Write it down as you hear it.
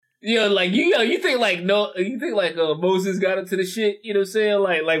you think like Moses got into the shit, you know what I'm saying?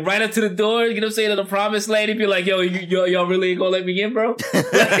 Like right up to the door, you know what I'm saying, to the promised land, he'd be like, yo, y'all really ain't gonna let me in, bro?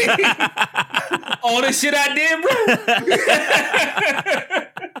 All the shit I did, bro.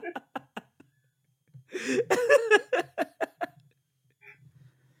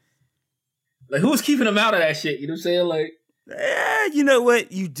 Like, who was keeping him out of that shit? You know what I'm saying? Like, you know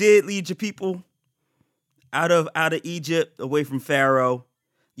what? You did lead your people out of Egypt, away from Pharaoh.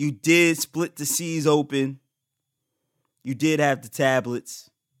 You did split the seas open. You did have the tablets.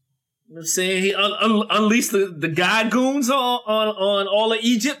 You know what I'm saying? He unleashed the god goons on all of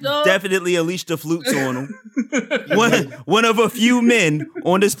Egypt, dog. Definitely unleashed the flutes on them. one of a few men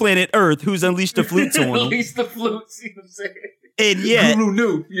on this planet Earth who's unleashed the flutes on them. Unleashed the flutes, you know what I'm saying? And yet, Guru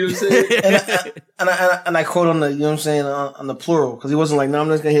knew, you know what I'm saying? and I quote on the, you know what I'm saying, on the plural, because he wasn't like, no, I'm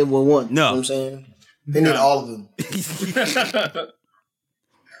just gonna hit with one. No. You know what I'm saying? They need all of them.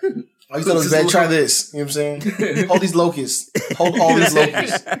 I thought it was bad. Try this. You know what I'm saying? Hold these locusts. Hold all these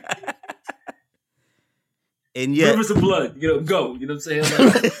locusts. And yet, rivers of blood, go. You know what I'm saying?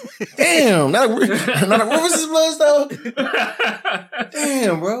 Like, damn, not a rivers of blood though.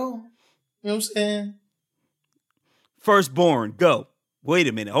 Damn, bro. You know what I'm saying? Firstborn, go. Wait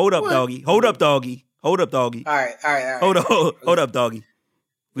a minute. Hold up, doggy. Hold up, doggy. Hold up, doggy. All right. Hold up, doggy.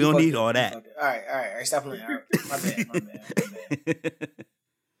 We don't need all that. All right. Stop playing. All right. My bad.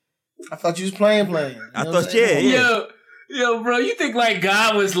 I thought you was playing. I thought, yeah. Yo, bro, you think like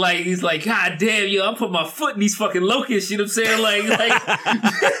God was like, he's like, God damn, I put my foot in these fucking locusts, you know what I'm saying? Like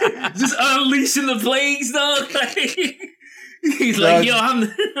just unleashing the plagues, dog. Like, he's like, yo,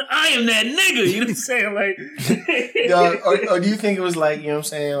 I am that nigga, you know what I'm saying? Like, yo, or do you think it was like, you know what I'm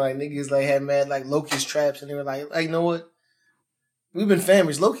saying? Like niggas like had mad like locust traps, and they were like, you know what? We've been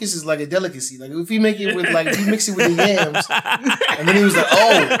famished. Locust is like a delicacy. Like if we make it with like, if we mix it with the yams, and then he was like,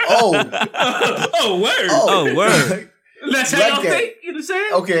 oh, word. That's how y'all think, you know what I'm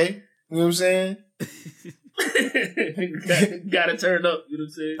saying? Okay, you know what I'm saying? Gotta turn up, you know what I'm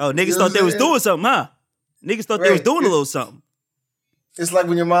saying? Oh, niggas thought they was doing something, huh? Niggas thought they was doing a little something. It's like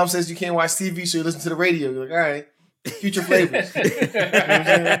when your mom says you can't watch TV, so you listen to the radio. You're like, all right, future flavors. You know what I'm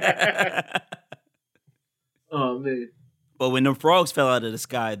saying? Oh, man. But when them frogs fell out of the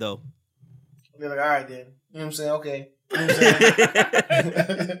sky, though. They're like, all right, then. You know what I'm saying? Okay. You know what I'm saying?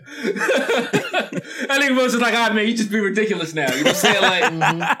 I think most is like, all right, man, you just be ridiculous now. You know what I'm saying? Like,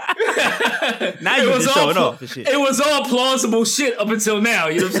 now you're just showing off and shit. It was all plausible shit up until now.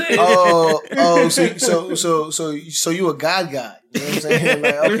 You know what I'm saying? So you a god. You know what I'm saying?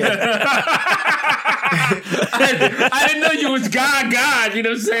 Like, okay. I didn't know you was God. You know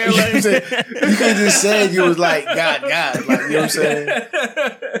what I'm saying? Like, you could have just said you was like God. Like, you know what I'm saying?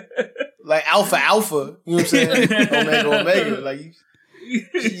 Like alpha. You know what I'm saying? Omega. Like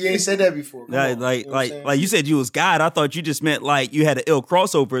you ain't said that before. Like you said you was God. I thought you just meant like you had an ill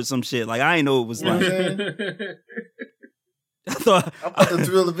crossover or some shit. Like I ain't know it was like. I thought the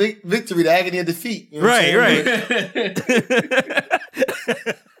thrill of victory, the agony of defeat. You know right.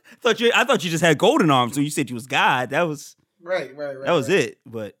 I thought you just had golden arms when you said you was God. That was right. That was it.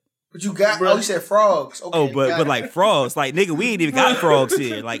 But you got. Bro. Oh, you said frogs. Okay, but like frogs, like nigga, we ain't even got frogs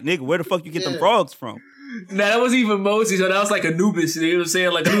here. Like nigga, where the fuck you get them frogs from? Nah, that wasn't even Moses. So that was like Anubis. You know what I'm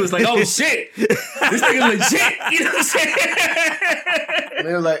saying? Like Anubis, like, oh shit, this nigga legit. You know what I'm saying? And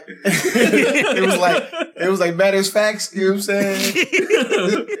they were like, it was like matters facts. You know what I'm saying?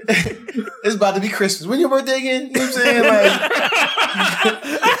 It's about to be Christmas. When your birthday again? You know what I'm saying?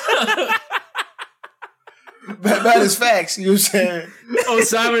 Like, matters facts. You know what I'm saying? Oh,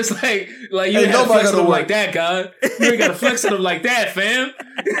 Simon's like you ain't gotta flex on him like that, God. You ain't gotta flex on him like that, fam.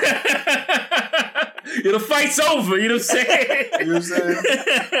 The fight's over. You know what I'm saying? You know what I'm saying?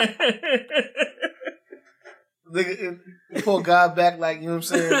 Nigga, pull God back like, you know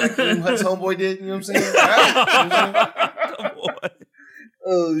what I'm saying? Like his homeboy did, you know what I'm saying? Right. You know what I'm saying? Come on.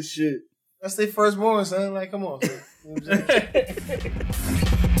 Oh, shit. That's their firstborn, son. Like, come on, man. You know what I'm saying?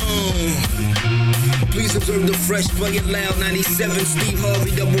 Please observe the fresh, play it loud, 97, Steve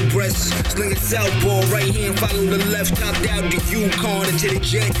Harvey, double breast, sling it southpaw, right hand, follow the left, top down the Yukon into the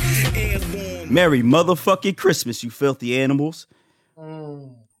jet, airborne. Merry motherfucking Christmas, you filthy animals.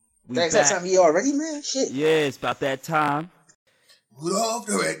 That's that time of year already, man? Shit. Yeah, it's about that time. Rudolph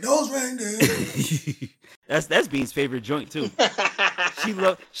the red-nosed reindeer. That's Bean's favorite joint, too.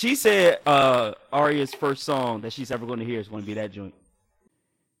 She said Aria's first song that she's ever going to hear is going to be that joint.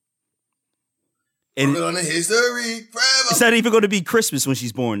 And we're gonna history forever. It's not even going to be Christmas when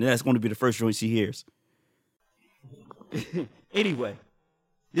she's born. That's going to be the first joint she hears. Anyway,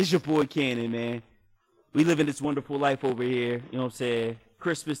 this is your boy Cannon, man. We live in this wonderful life over here. You know what I'm saying?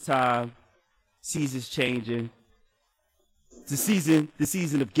 Christmas time, season's changing. The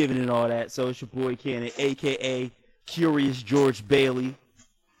season of giving and all that. So it's your boy Cannon, aka Curious George Bailey.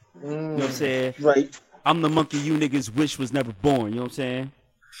 You know what I'm saying? Right. I'm the monkey you niggas wish was never born. You know what I'm saying?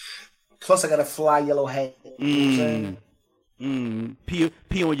 Plus, I got a fly yellow hat. You know what I'm saying?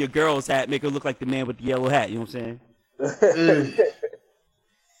 Pee on your girl's hat, make her look like the man with the yellow hat. You know what I'm saying?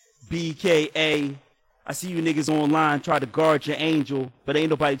 BKA, I see you niggas online try to guard your angel, but ain't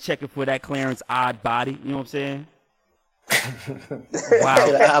nobody checking for that Clarence odd body. You know what I'm saying? Wow.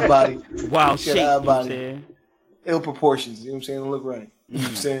 Odd body. Wow shape. You know what I'm body. saying? Ill proportions. You know what I'm saying? Don't look right. You know what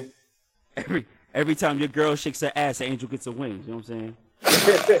I'm saying? Every time your girl shakes her ass, the angel gets a wing. You know what I'm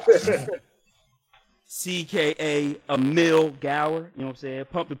saying? CKA, a mill gower. You know what I'm saying?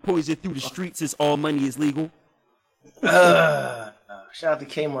 Pumping poison through the streets since all money is legal. Shout out to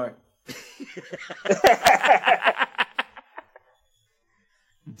Kmart.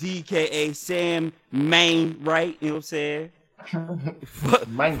 DKA, Sam Main, right? You know what I'm saying?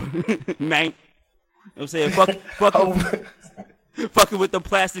 Mine. Man. You know what I'm saying? Fucking with the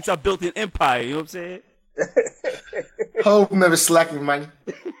plastics, I built an empire. You know what I'm saying? Hope never slacking, man.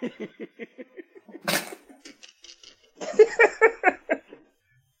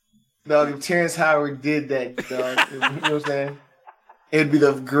 Dog, if Terrence Howard did that, dog, you know what I'm saying? It would be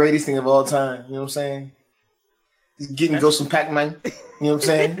the greatest thing of all time. You know what I'm saying? Just getting Ghost and Pac-Man. You know what I'm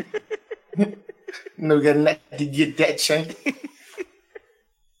saying? We got to get that chain.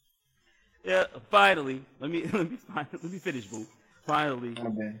 Yeah, finally. Let me finish, boo. Finally,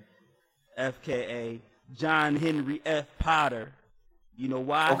 FKA, John Henry F. Potter. You know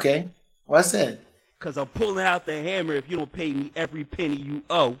why? Okay. What's that? Because I'm pulling out the hammer if you don't pay me every penny you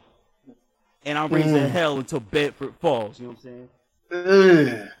owe. And I'm raising hell until Bedford falls. You know what I'm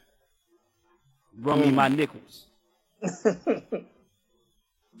saying? Run me my nickels. I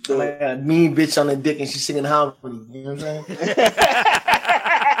got a mean bitch on the dick and she's singing harmony. You know what I'm saying?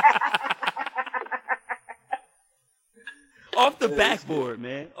 Off the backboard,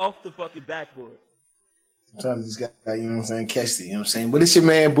 man. Off the fucking backboard. Sometimes this guy, you know what I'm saying, catch it, you know what I'm saying? But it's your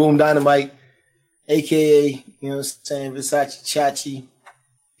man, Boom Dynamite, a.k.a., you know what I'm saying, Versace Chachi,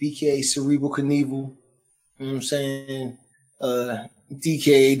 BKA Cerebral Knievel, you know what I'm saying,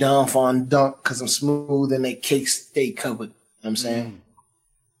 DKA Don Fon Dunk, because I'm smooth and they cakes stay covered, you know what I'm saying?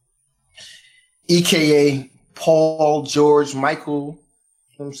 EKA Paul George Michael,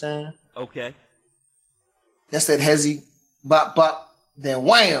 you know what I'm saying? Okay. That's that hezzy, bop, bop, then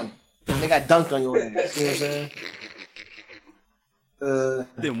wham! They got dunked on your ass. You know what I'm saying?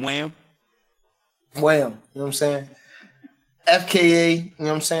 Then wham. Wham. You know what I'm saying? FKA, you know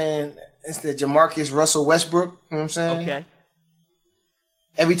what I'm saying? It's the Jamarcus Russell Westbrook. You know what I'm saying? Okay.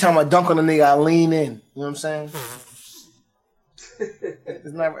 Every time I dunk on a nigga, I lean in. You know what I'm saying?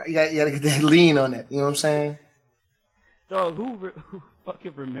 It's not, you gotta get that lean on it. You know what I'm saying? Dog, who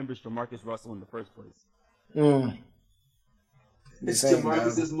fucking remembers Jamarcus Russell in the first place? It's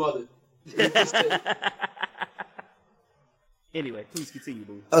Jamarcus's mother. Anyway, please continue,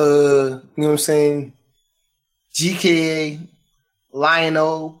 boo. You know what I'm saying? GKA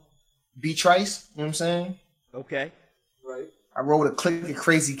Lionel B. Trice. You know what I'm saying? Okay. Right. I roll with a clique of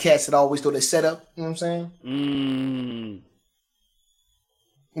crazy cats that always throw their setup. You know what I'm saying?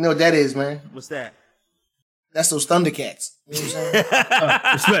 You know what that is, man? What's that? That's those Thundercats. You know what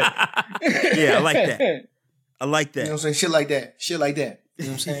I'm saying? Respect. Yeah, I like that. I like that. You know what I'm saying? Shit like that. Shit like that. You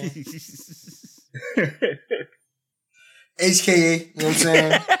know what I'm saying? HKA, you know what I'm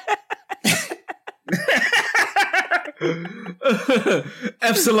saying?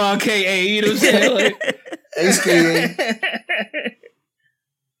 Epsilon KA, you know what I'm saying? Like, HKA.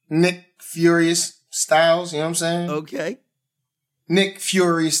 Nick Furious Styles, you know what I'm saying? Okay. Nick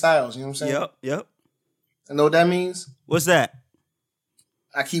Fury Styles, you know what I'm saying? Yep. I know what that means? What's that?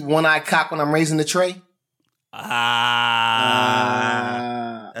 I keep one eye cocked when I'm raising the tray. That's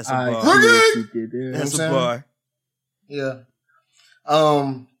a bar. That's a bar. Yeah.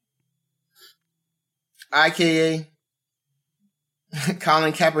 IKA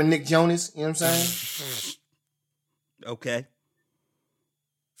Colin Kaepernick Jonas, you know what I'm saying? Okay.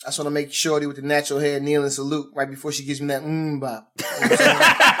 That's when I make shorty with the natural hair kneel and salute right before she gives me that bop. You know what I'm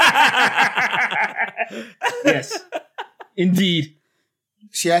saying? yes. Indeed.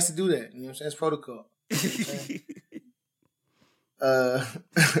 She has to do that. You know what I'm saying? It's protocol. You know what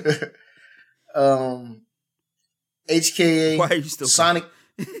I'm saying? HKA Why are you still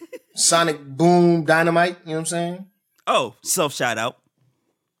Sonic Boom Dynamite, you know what I'm saying? Oh, self shout out.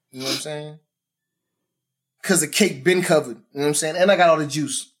 You know what I'm saying? Cause the cake been covered, you know what I'm saying? And I got all the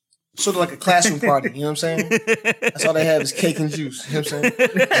juice. sort of like a classroom party. You know what I'm saying? That's all they have is cake and juice. You know what I'm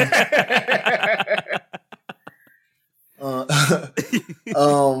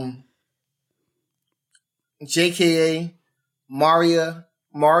saying? JKA Mario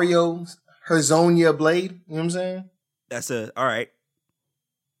Herzonia Blade. You know what I'm saying? That's all right.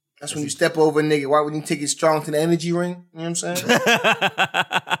 That's when you step over a nigga. Why wouldn't you take it strong to the energy ring? You know what I'm saying?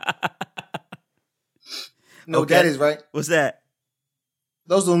 You know what that is, right? What's that?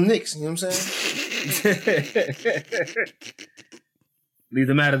 Those little nicks. You know what I'm saying? Leave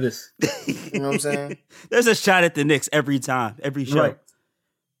them out of this. You know what I'm saying? There's a shot at the Knicks every time, every show. Right.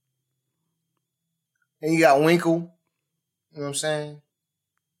 And you got Winkle. You know what I'm saying?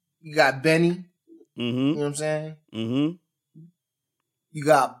 You got Benny. Mm-hmm. You know what I'm saying? Mm-hmm. You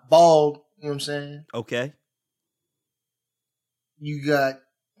got Bald. You know what I'm saying? Okay. You got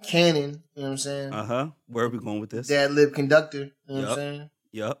Cannon. You know what I'm saying? Uh-huh. Where are we going with this? Dad Lib Conductor. You know what I'm saying?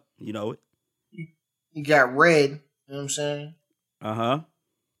 Yup. You know it. You got Red. You know what I'm saying? Uh-huh.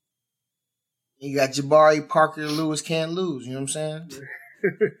 You got Jabari Parker Lewis Can't Lose. You know what I'm saying?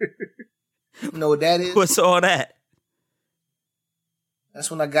 You know what that is? What's all that? That's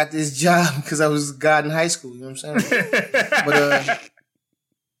when I got this job because I was God in high school. You know what I'm saying? But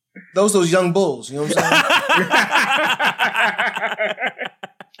those young bulls. You know what I'm saying?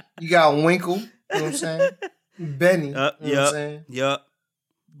 You got Winkle. You know what I'm saying? Benny. You know what I'm saying? Yup.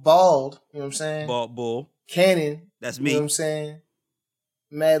 Bald. You know what I'm saying? Bald bull. Cannon. That's me. You know what I'm saying?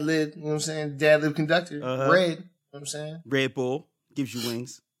 Mad Lib. You know what I'm saying? Dad Lib Conductor. Uh-huh. Red. You know what I'm saying? Red Bull. Gives you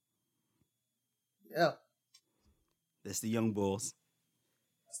wings. Yeah. That's the young bulls.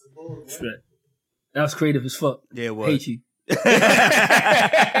 That's the bull. Right. That was creative as fuck. Yeah, it was. Hate you.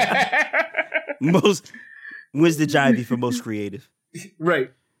 When's the Jive for most creative?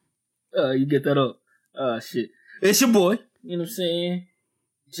 Right. You get that up. Shit. It's your boy. You know what I'm saying?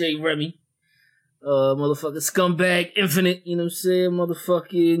 J. Remy. Motherfucking Scumbag Infinite. You know what I'm saying?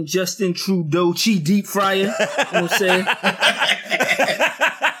 Motherfucking Justin Trudeau Chi Deep Fryer. You know what I'm saying?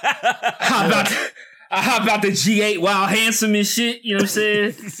 How about the G8 Wild Handsome and shit? You know what I'm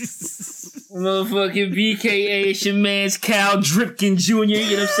saying? Motherfucking BKA, it's your man's Cal Dripkin Jr. You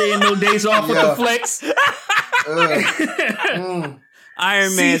know what I'm saying? No days off with the flex.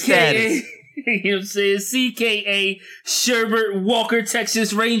 Iron Man status. You know what I'm saying? CKA Sherbert Walker,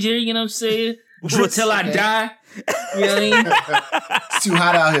 Texas Ranger. You know what I'm saying? Drip till I die. You know what I mean? It's too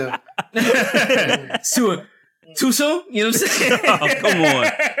hot out here. Too soon? You know what I'm saying? Oh,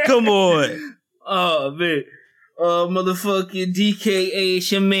 come on. Oh, man. Motherfucking DKA,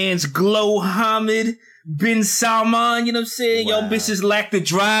 it's your man's Glow Hamid Bin Salman. You know what I'm saying? Wow. Y'all bitches lack the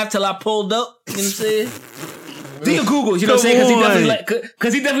drive till I pulled up. You know what I'm saying? Do your Googles, you know what I'm saying?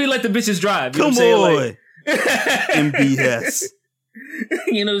 Because he definitely let the bitches drive. You know what I'm saying? Like, MBS.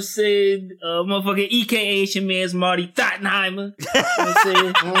 You know what I'm saying? Motherfucking EKA, it's your man's Marty Tottenheimer. You know what I'm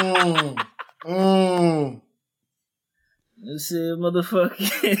saying? Let's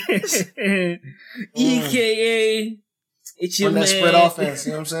motherfucking EKA, it's your man. That spread offense,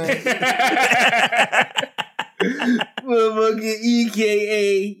 you know what I'm saying? Motherfucking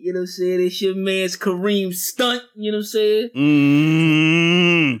EKA, you know what I'm saying? It's your man's Kareem Stunt, you know what I'm saying?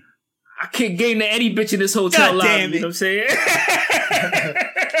 I kick game to any bitch in this hotel lobby, you know what I'm saying?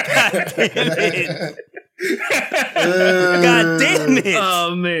 God damn it. God damn it.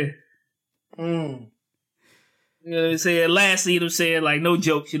 Oh, man. You know what I'm saying? Lastly, you know what I'm saying? Like, no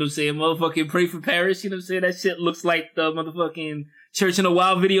jokes, you know what I'm saying? Motherfucking Pray for Paris, you know what I'm saying? That shit looks like the motherfucking Church in the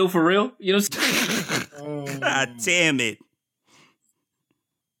Wild video for real. You know what I'm saying? God damn it.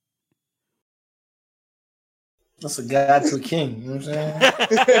 That's a guide to a king, you know what I'm saying?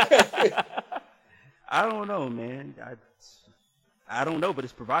 I don't know, man. I don't know, but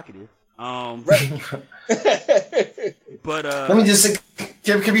it's provocative. Right. But let me just say,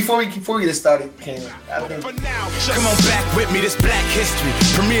 before we get started, King, I think, come on back with me, this Black History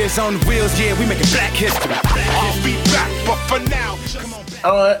premieres on the wheels. Yeah, we making Black History. I'll be back, but for now, come on back.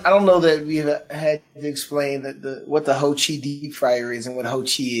 I don't know that we've had to explain what the Ho Chi deep fryer is and what Ho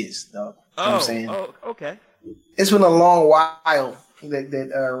Chi is, though. You know what I'm saying? Oh, okay. It's been a long while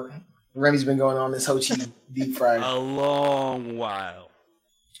that Remy's been going on this Ho Chi deep fryer. A long while.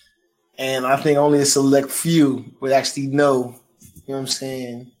 And I think only a select few would actually know, you know what I'm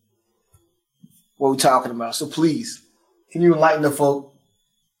saying, what we're talking about. So please, can you enlighten the folk?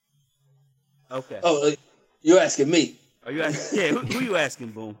 Okay. Oh, you're asking me. Are you asking? Yeah, who you asking,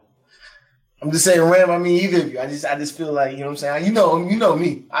 Boom? I'm just saying, Ram, I mean, either of you. I just feel like, you know what I'm saying? You know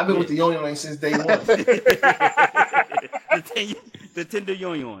me. I've been with the Yo-Yo since day one. the tender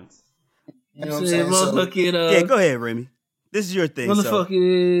Yo-Yo's. You know what I'm saying? Yeah, go ahead, Remy. This is your thing.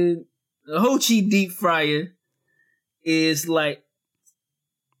 Motherfucking the Ho Chi deep fryer is like,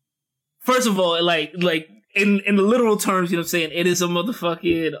 first of all, like in the literal terms, you know what I'm saying, it is a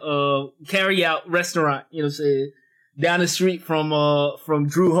motherfucking carry out restaurant, you know what I'm saying, down the street from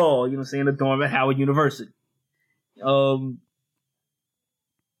Drew Hall, you know what I'm saying, the dorm at Howard University.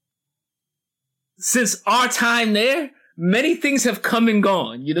 Since our time there, many things have come and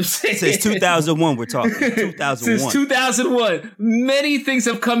gone, you know what I'm saying? Since 2001, we're talking. 2001. Since 2001, many things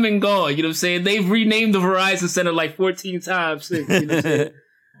have come and gone, you know what I'm saying? They've renamed the Verizon Center like 14 times since, you know what I'm saying?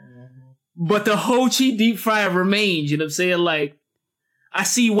 But the Ho Chi deep fryer remains, you know what I'm saying? Like, I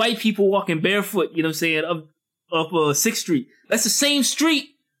see white people walking barefoot, you know what I'm saying, up 6th Street. That's the same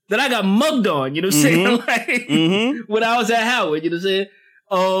street that I got mugged on, you know what I'm saying? Like, when I was at Howard, you know what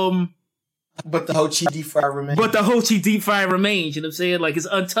I'm saying? But the Ho Chi deep fryer remains. But the Ho Chi deep fryer remains, you know what I'm saying? Like, it's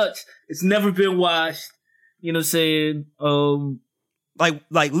untouched. It's never been washed, you know what I'm saying? Like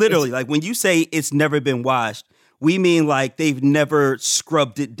literally, like when you say it's never been washed, we mean like they've never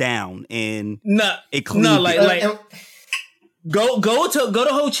scrubbed it down and Go to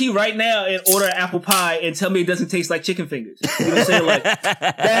Ho Chi right now and order an apple pie and tell me it doesn't taste like chicken fingers. You know what I'm saying? Like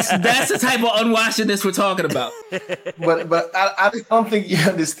that's the type of unwashedness we're talking about. But I don't think you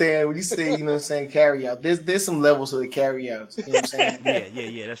understand when you say, you know what I'm saying, carry out. There's some levels to the carry outs. You know what I'm saying?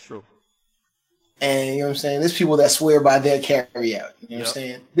 Yeah, that's true. And you know what I'm saying? There's people that swear by their carry out. You know what I'm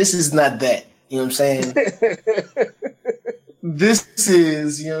saying? This is not that. You know what I'm saying? This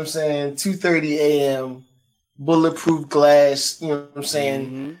is, you know what I'm saying, 2:30 a.m. bulletproof glass, you know what I'm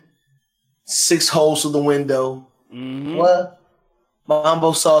saying? 6 holes to the window. What?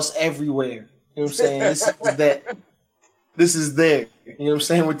 Mambo sauce everywhere. You know what I'm saying? This is that. This is there. You know what I'm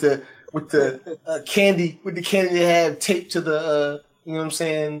saying? With the candy they have taped to the you know what I'm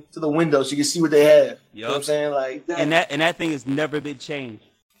saying, to the window so you can see what they have. You know what I'm saying? Like and that thing has never been changed.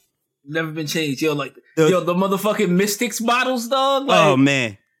 Never been changed. Yo, like the motherfucking Mystics bottles, dog. Like, oh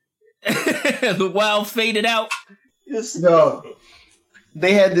man. The wild faded out. No.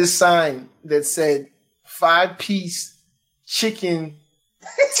 They had this sign that said 5-piece chicken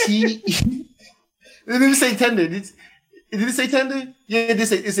T. It didn't say tender. Did it say tender? Yeah,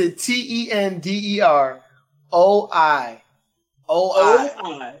 it said TENDER OI. ONS.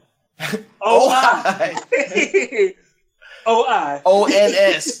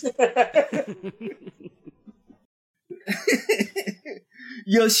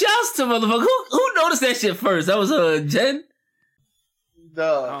 Yo, shouts to motherfucker. Who noticed that shit first? That was Jen?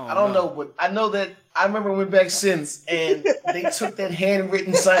 I don't know, but I know that I remember we went back since and they took that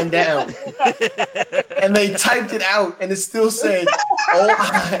handwritten sign down and they typed it out and it still said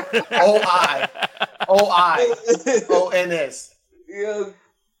ONS. Yeah.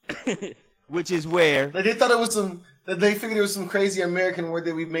 Which is where they thought it was they figured it was some crazy American word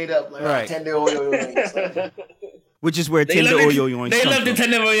that we made up, like right. Tender oil. Which is where tender oil yoings. They love the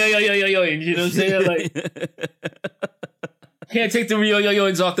tender oil yoings, you know what I'm saying? Like, can't take the real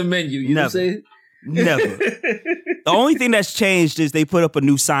yoings off the menu, you know what I'm saying? Never. The only thing that's changed is they put up a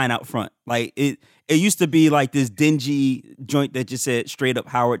new sign out front. Like it used to be like this dingy joint that just said straight up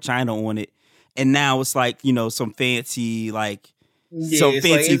Howard China on it. And now it's like, you know, some fancy font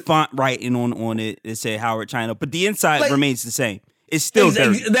writing on it. It said Howard China, but the inside remains the same. It's still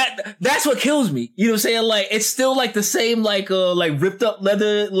dirty. That's what kills me. You know what I'm saying? Like it's still like the same like ripped up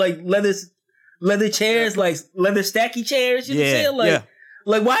leather chairs, like leather stacky chairs. You know what I'm saying? Like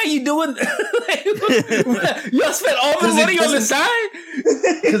like why are you doing? Y'all spent all the money on the sign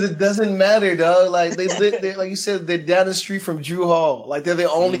because it doesn't matter, dog. Like they like you said, they're down the street from Drew Hall. Like they're the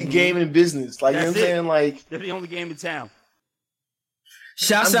only game in business. Like you know what I'm saying? Like they're the only game in town.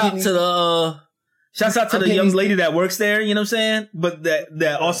 Shouts out to the young lady that works there, you know what I'm saying? But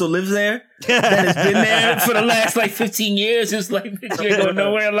that also lives there. That has been there for the last like 15 years. It's like, bitch, you ain't going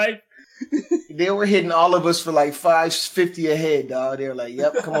nowhere in life. They were hitting all of us for like $5.50 a head, dog. They were like,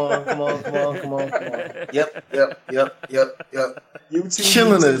 yep, come on. Yep. You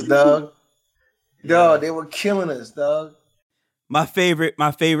killing us, dog. Dog, they were killing us, dog. My favorite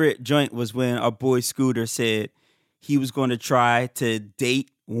joint was when our boy Scooter said he was going to try to date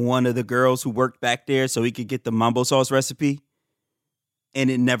one of the girls who worked back there so he could get the mambo sauce recipe, and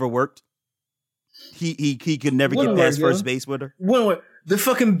it never worked. He could never get past first base with her. The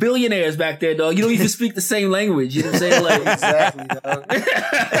fucking billionaires back there, dog. You don't even speak the same language. You know what I'm saying? Like exactly, dog.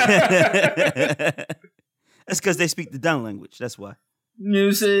 That's because they speak the dumb language. That's why. You know what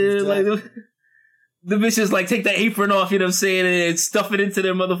I'm saying? Exactly. Like the bitches like take the apron off. You know what I'm saying? And stuff it into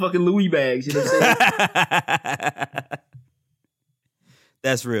their motherfucking Louis bags. You know what I'm saying?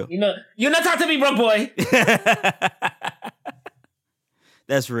 That's real. You know, you're not talking to me, bro, boy.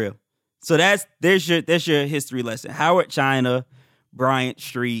 That's real. So there's your history lesson. Howard China, Bryant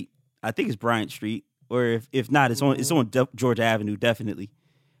Street. I think it's Bryant Street, or if not, it's on Georgia Avenue, definitely.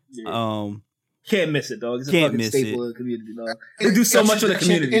 Yeah. Can't miss it, dog. It's a Can't fucking miss staple it. of the community, dog. They do so much for the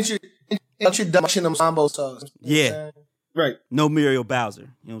community. Introduction of Mambo sauce. Yeah. Right. No Muriel Bowser.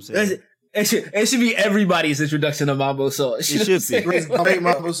 You know what I'm saying? It should be everybody's introduction to Mambo sauce. It should be. Great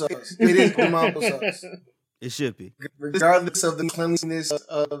Mambo sauce. It is good Mambo sauce. It should be. Regardless of the cleanliness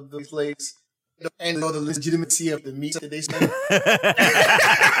of the place and or the legitimacy of the meat that they serve.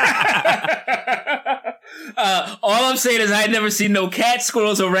 All I'm saying is I had never seen no cats,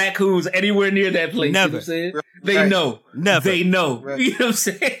 squirrels, or raccoons anywhere near that place. Never. You know what I'm saying? Right. They know. Never. They know. Right. You know what I'm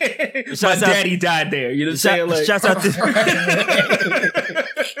saying? My Shouts out- daddy died there. You know what I'm saying? Like, Shouts out to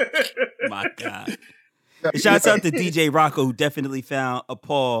my God. Shouts out to DJ Rocco, who definitely found a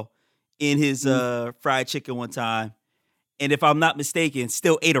paw in his fried chicken one time. And if I'm not mistaken,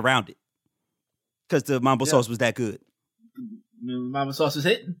 still ate around it. Because the mambo sauce was that good. Mama sauce was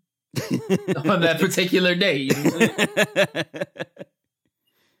hitting on that particular day. You know what I'm saying?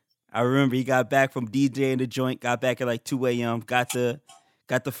 I remember he got back from DJing the joint, got back at like 2 a.m., got the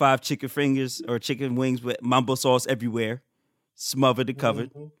 5 chicken fingers or chicken wings with mambo sauce everywhere, smothered and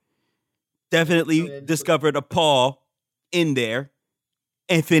covered. Mm-hmm. Definitely discovered a paw in there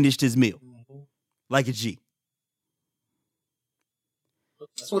and finished his meal like a G.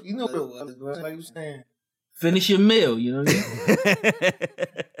 That's what you know. What it was, bro. Like you saying. Finish your meal. You know what I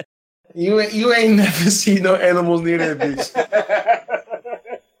mean? You ain't never seen no animals near that bitch.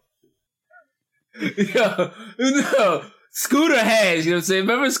 Yo, no. Scooter has, you know what I'm saying?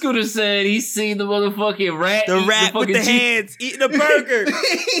 Remember Scooter said he's seen the motherfucking rat. The rat with the hands eating a burger.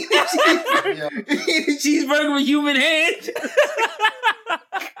 Eating a cheeseburger with human hands.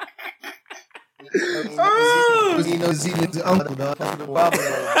 Oh! You know, Zealand's uncle, dog. That's what the Bible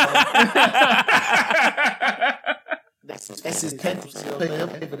is. That's his pencil.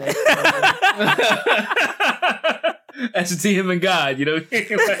 That's between him and God, you know what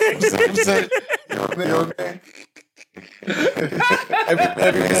I'm saying?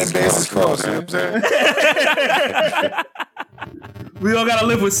 Every man's his cross, you know what I'm saying? We all gotta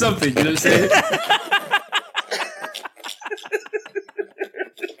live with something, you know what I'm saying?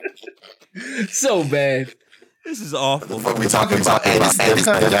 So bad. This is awful. What we talking about? Hey, this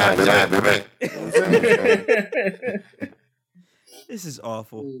This is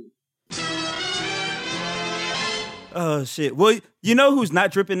awful. Oh, shit. Well, you know who's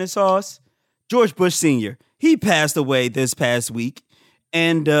not dripping in sauce? George Bush Sr. He passed away this past week,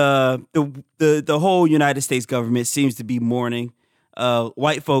 and the whole United States government seems to be mourning.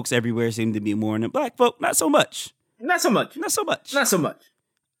 White folks everywhere seem to be mourning. Black folk, not so much. Not so much. Not so much. Not so much.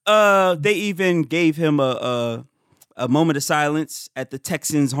 They even gave him a moment of silence at the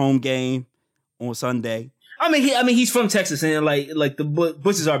Texans home game on Sunday. I mean, he's from Texas, and like the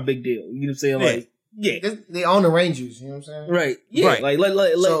Bushes are a big deal. You know what I'm saying? Like, yeah, they own the Rangers. You know what I'm saying? Right. Yeah. Right. Like let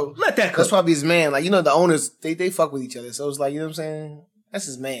that go. That's probably his man. Like, you know, the owners they fuck with each other. So it's like, you know what I'm saying? That's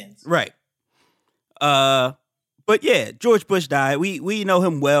his man. Right. But yeah, George Bush died. We know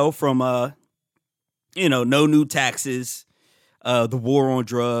him well from no new taxes, the war on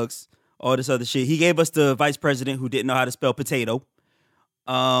drugs, all this other shit. He gave us the vice president who didn't know how to spell potato.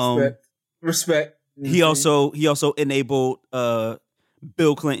 Respect. He also enabled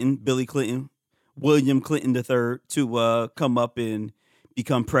Billy Clinton, William Clinton III to come up and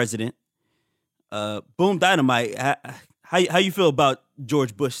become president. Boom Dynamite. How you feel about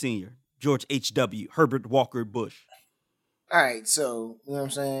George Bush Sr., George H.W., Herbert Walker Bush? All right, so you know what I'm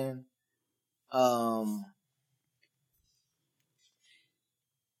saying. I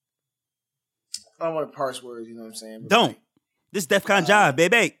don't want to parse words. You know what I'm saying. Don't. Like, This DefCon Jive,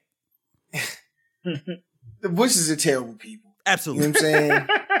 baby. the Bushes are terrible people. Absolutely. You know what I'm saying?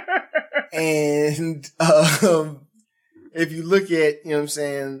 And if you look at, you know what I'm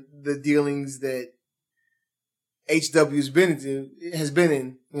saying, the dealings that HW has been in, you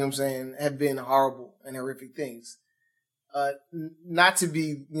know what I'm saying, have been horrible and horrific things. Not to be,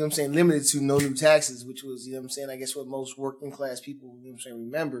 you know what I'm saying, limited to no new taxes, which was, you know what I'm saying, I guess what most working class people, you know what I'm saying,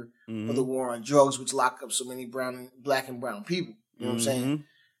 remember of the war on drugs, which locked up so many black and brown people. You know what I'm saying?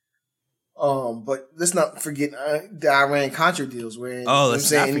 But let's not forget the Iran-Contra deals where,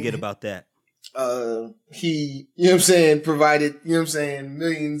 let's not forget about that. He, you know what I'm saying, provided, you know what I'm saying,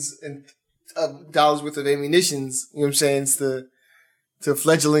 millions of dollars worth of ammunitions, you know what I'm saying, to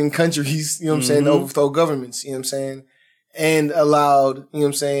fledgling countries, you know what I'm saying, to overthrow governments, you know what I'm saying, and allowed, you know what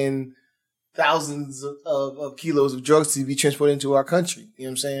I'm saying, thousands of kilos of drugs to be transported into our country, you know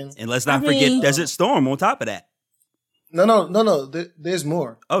what I'm saying? And let's not forget Desert Storm on top of that. No. There's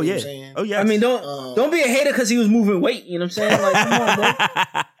more. Oh, You know yeah. what I'm saying? Oh, yeah. I mean, don't be a hater because he was moving weight. You know what I'm saying? Like, come on,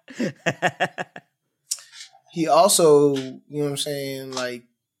 bro. He also, you know what I'm saying, like,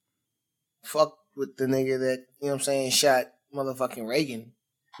 fuck with the nigga that, you know what I'm saying, shot motherfucking Reagan.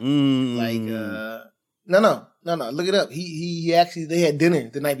 Like, no. Look it up. He actually, they had dinner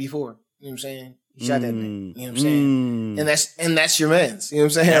the night before. You know what I'm saying? He shot that nigga. You know what I'm saying? And that's your man's. You know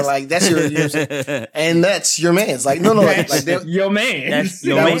what I'm saying? Like, that's your, you know what I'm saying? And that's your man's. Like, no, like Your man. That's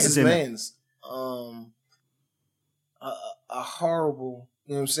your that man. was his man's. A horrible,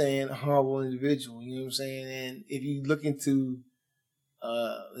 you know what I'm saying, a horrible individual, you know what I'm saying? And if you look into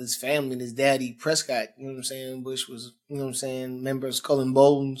his family and his daddy, Prescott, you know what I'm saying, Bush was, you know what I'm saying, members Skull and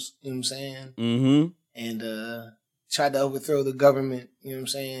Bones, you know what I'm saying? Mm-hmm. And tried to overthrow the government, you know what I'm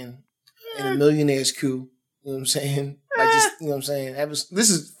saying, in a millionaire's coup, you know what I'm saying? Like just, you know what I'm saying? This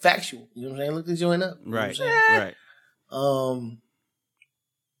is factual, you know what I'm saying? Look the joint up. You know Right, what I'm saying?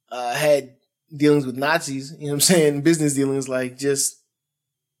 right. Had dealings with Nazis, you know what I'm saying? Business dealings, like just,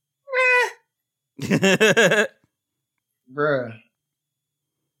 bruh.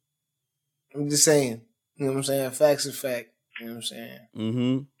 I'm just saying, you know what I'm saying? Facts are fact, you know what I'm saying?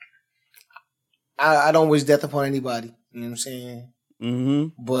 Mm-hmm. I don't wish death upon anybody, you know what I'm saying?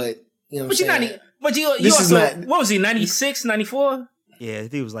 Mm-hmm. But, you know what I'm But you're saying? not. But you This also. is not- What was he? 96, 94? Yeah, I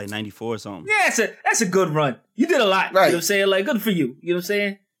think it was like 94 or something. Yeah, that's a good run. You did a lot. Right. You know what I'm saying? Like, good for you. You know what I'm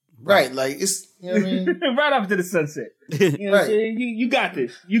saying? Right, like, it's, you know what I mean? Right off to the sunset. You know what I'm Right. saying? You got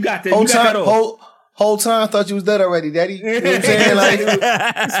this. You got this. Whole You got that time, off. whole time, I thought you was dead already, daddy. You know what I'm saying? Like, Respect. You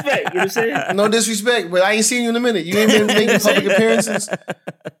know what I'm saying? no disrespect, but I ain't seen you in a minute. You ain't been making public appearances.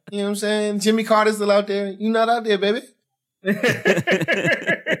 You know what I'm saying? Jimmy Carter's still out there. You not out there, baby.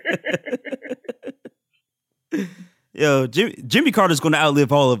 Yo, Jimmy Carter's going to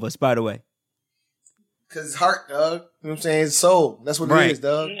outlive all of us, by the way. Cause his heart, dog. You know what I'm saying? His soul. That's what Right. it is,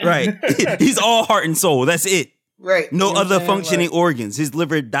 dog. Right. He's all heart and soul. That's it. Right. No You know what other I'm saying? functioning Like, organs. His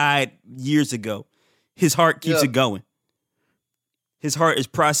liver died years ago. His heart keeps Yeah. it going. His heart is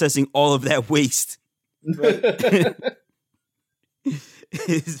processing all of that waste. right.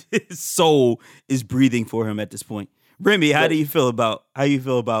 His soul is breathing for him at this point. Remy, how do you feel about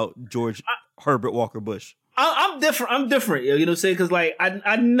George Herbert Walker Bush? I'm different. I'm different. You know what I'm saying? Because like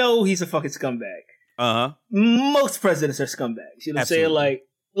I know he's a fucking scumbag. Uh-huh. Most presidents are scumbags. You know what I'm saying? Absolutely.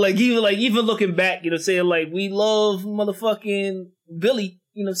 Like even looking back, you know what I'm saying? Like we love motherfucking Billy.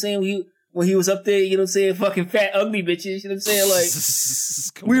 You know what I'm saying? When he was up there, you know what I'm saying? Fucking fat ugly bitches. You know what I'm saying?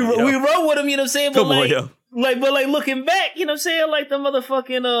 Like we rode with him. You know what I'm saying? But like looking back, you know what I'm saying? Like the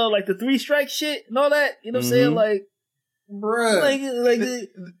motherfucking like the 3 strike shit and all that. You know what I'm saying? Like,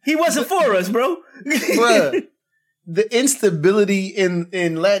 Bruh. He wasn't for us, bro. Bruh. The instability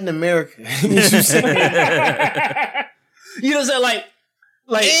in Latin America. You know what I'm saying? You know what I'm saying?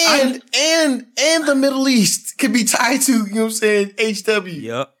 Like and the Middle East could be tied to, you know what I'm saying, HW.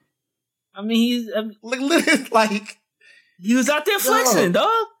 Yep. I mean, Like he was out there flexing,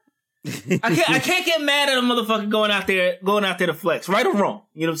 dog. I can't get mad at a motherfucker going out there to flex, right or wrong.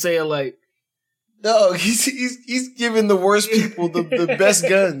 You know what I'm saying? Like, dog, he's giving the worst people the best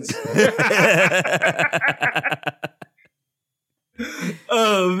guns.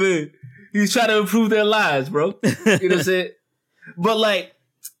 Oh man, he's trying to improve their lives, bro. You know what I'm saying? But like,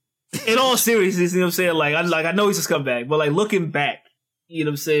 in all seriousness, you know what I'm saying? Like I know he's a scumbag, but like looking back, you know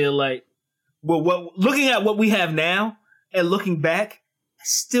what I'm saying? Like, looking at what we have now and looking back, I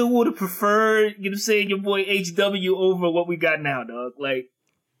still would have preferred, you know what I'm saying, your boy HW over what we got now, dog. Like,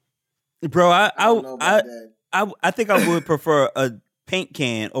 bro, I don't know about that. I think I would prefer a paint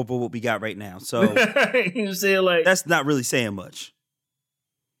can over what we got right now. So you know what I'm saying? Like, that's not really saying much.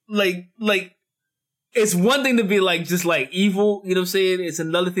 Like it's one thing to be like just like evil, you know what I'm saying? It's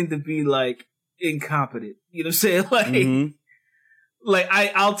another thing to be like incompetent. You know what I'm saying? Like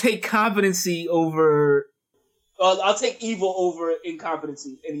like I'll take competency over I'll take evil over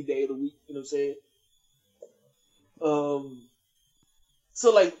incompetency any day of the week, you know what I'm saying?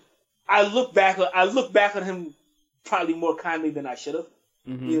 So like I look back on him probably more kindly than I should have.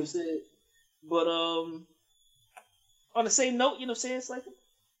 You know what I'm saying? But on the same note, you know what I'm saying? It's like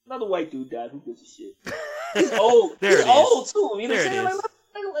another white dude died. Who gives a shit? He's old. He's old too. You know what I'm saying?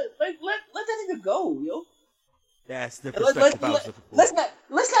 Like, let that nigga go, yo. That's the perspective I was looking for.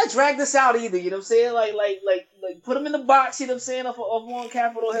 Let's not drag this out either. You know what I'm saying? Like put him in the box. You know what I'm saying? Of on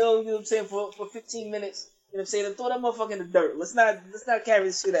Capitol Hill. You know what I'm saying? For 15 minutes. You know what I'm saying? And throw that motherfucker in the dirt. Let's not carry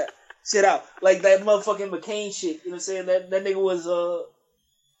this shit out. Like that motherfucking McCain shit. You know what I'm saying? That nigga was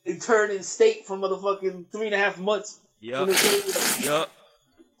interned in state for motherfucking 3.5 months. Yup.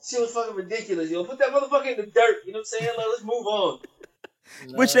 Shit was fucking ridiculous, yo. Put that motherfucker in the dirt. You know what I'm saying? Like, let's move on.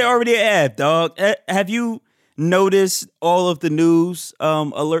 Which they already have, dog. Have you noticed all of the news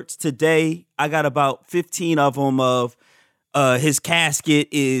alerts today? I got about 15 of them of his casket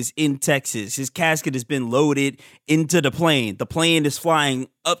is in Texas. His casket has been loaded into the plane. The plane is flying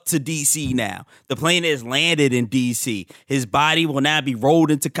up to D.C. now. The plane has landed in D.C. His body will now be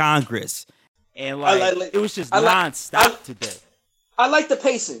rolled into Congress. And it was just nonstop today. I like the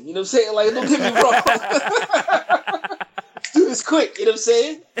pacing. You know what I'm saying? Like, don't get me wrong. Do this quick. You know what I'm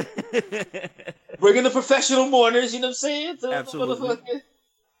saying? Bring in the professional mourners. You know what I'm saying? Absolutely.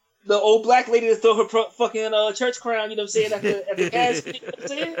 The old black lady to throw her fucking church crown. You know what I'm saying? At the casket. You know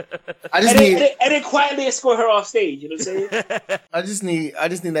what I'm saying? And then quietly escort her off stage. You know what I'm saying? I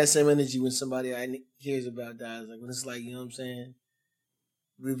just need that same energy when somebody hears about dies. Like when it's like, you know what I'm saying?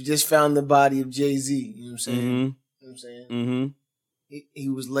 We've just found the body of Jay-Z. You know what I'm saying? Mm-hmm. You know what I'm saying? Mm-hmm. He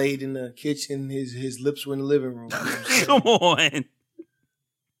was laid in the kitchen. His lips were in the living room. You know what I'm saying?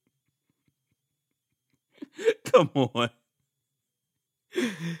 Come on.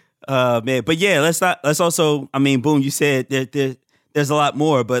 Come on. Man, but yeah, let's also, I mean, Boom, you said there's a lot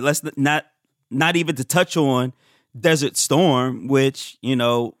more, but let's not even to touch on Desert Storm, which, you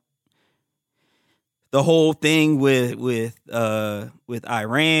know, the whole thing with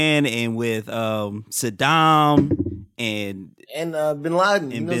Iran and with Saddam and Bin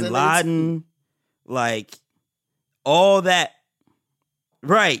Laden. And Bin Laden, like all that,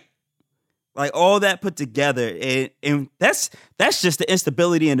 right. Like all that put together, and that's just the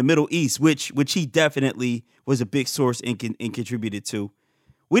instability in the Middle East, which he definitely was a big source and contributed to.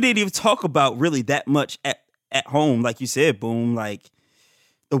 We didn't even talk about really that much at home, like you said, Boom. Like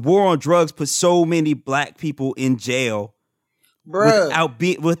the war on drugs put so many black people in jail, without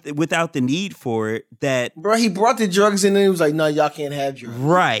the need for it. That he brought the drugs in and he was like, "No, y'all can't have drugs."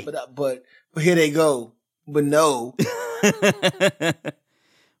 Right, but here they go. But no.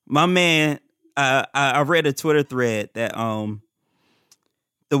 My man, I read a Twitter thread that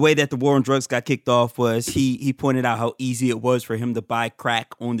the way that the war on drugs got kicked off was he pointed out how easy it was for him to buy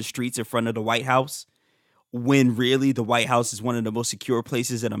crack on the streets in front of the White House, when really the White House is one of the most secure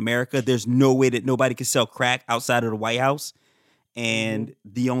places in America. There's no way that nobody could sell crack outside of the White House. And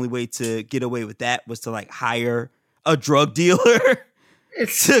the only way to get away with that was to like hire a drug dealer.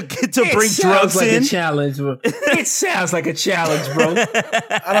 to bring drugs like in. A challenge, bro. It sounds like a challenge, bro.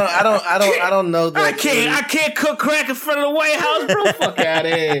 I don't know that. I can't cook crack in front of the White House, bro. Fuck out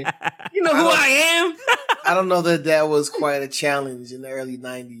of here. You know who I am? I don't know that was quite a challenge in the early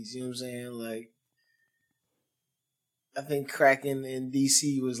 90s. You know what I'm saying? Like, I think crack in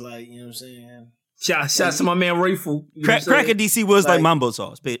DC was like, you know what I'm saying? Shout to my man Rayful. Crack in DC was like mambo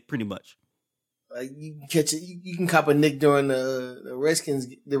sauce, pretty much. Like you can catch it, you can cop a nick during the Redskins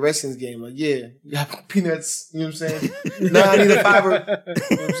game. Like, yeah, you got peanuts. You know what I'm saying? No, I need a fiber.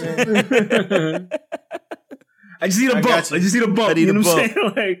 You know what I'm saying? I just need a bump. You know what I'm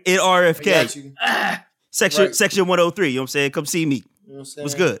saying? Like, in RFK, section 103. You know what I'm saying? Come see me. You know what I'm saying?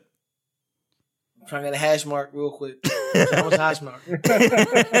 What's good? I'm trying to get a hash mark real quick. How much hash mark?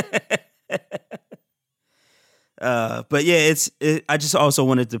 But yeah, I just also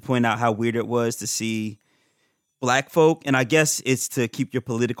wanted to point out how weird it was to see black folk, and I guess it's to keep your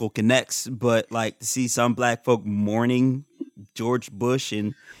political connects, but like to see some black folk mourning George Bush,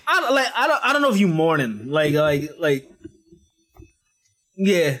 and I don't know if you mourning like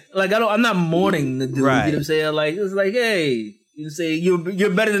yeah, like I'm not mourning the dude. Right. You know what I'm saying? Like it's like, hey, you know what I'm saying, you're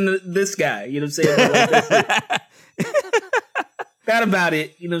better than this guy. You know what I'm saying? Like, that about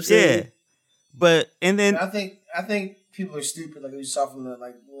it. You know what I'm saying? Yeah. But and then I think people are stupid. Like we saw from the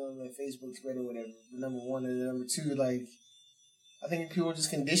Facebook spread or whatever. The number one and the number two. Like I think people are just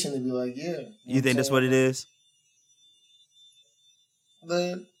conditioned to be like, yeah. You think that's what it is? You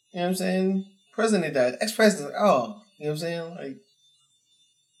know what I'm saying? President died. Ex-president. Oh, you know what I'm saying? Like,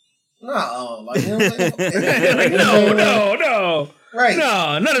 like, you know what I'm saying? Like, no. Right.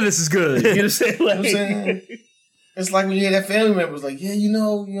 No, none of this is good. You know what I'm saying? Like, you know what I'm saying? It's like when you hear that family member was like, yeah, you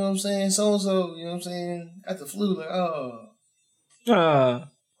know what I'm saying? So-and-so, you know what I'm saying? Got the flu. Like, oh, that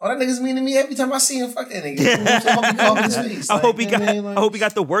nigga's mean to me every time I see him. Fuck that nigga. You know what I'm saying? I hope he coughs in his face. I hope he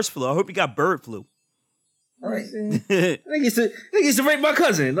got the worst flu. I hope he got bird flu. Right. They used to rape my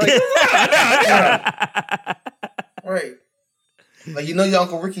cousin. Like, no. Right. Like, you know your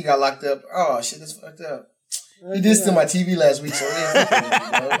Uncle Ricky got locked up. Oh, shit, that's fucked up. He did steal my TV last week, so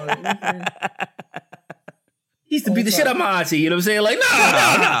yeah. He used to beat the shit out of my auntie, you know what I'm saying? Like,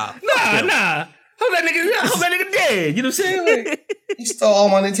 nah. Hope that nigga dead, you know what I'm saying? Like, he stole all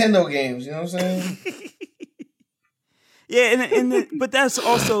my Nintendo games, you know what I'm saying? Yeah, but that's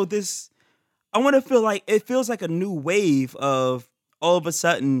also this. I want to feel like it feels like a new wave of all of a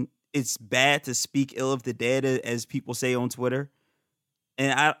sudden it's bad to speak ill of the dead, as people say on Twitter.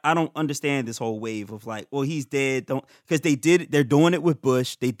 And I don't understand this whole wave of like, well, he's dead. Don't, because they're doing it with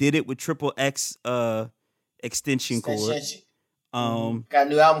Bush. They did it with Triple X extension cord. Got a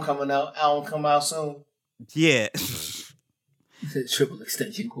new album coming out. Album come out soon. Yeah. Triple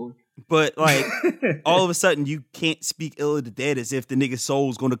extension cord. But like all of a sudden you can't speak ill of the dead as if the nigga's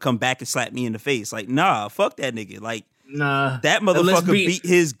soul's gonna come back and slap me in the face. Like, nah, fuck that nigga. Like, nah, that motherfucker beat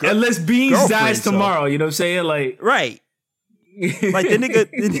his girlfriend. Unless Beans dies tomorrow, you know what I'm saying? Like, right. Like the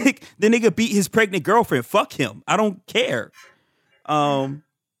nigga beat his pregnant girlfriend. Fuck him. I don't care. And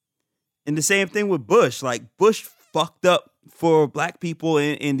the same thing with Bush. Like, Bush fucked up for black people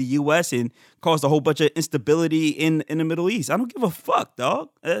in the U.S. and caused a whole bunch of instability in the Middle East. I don't give a fuck, dog.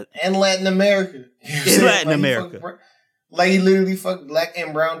 And Latin America. In Latin America. Like, he literally fucked black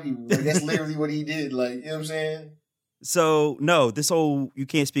and brown people. Like, that's literally what he did. Like, you know what I'm saying? So, no, this whole you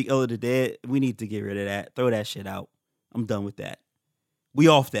can't speak ill of the dead, we need to get rid of that. Throw that shit out. I'm done with that. We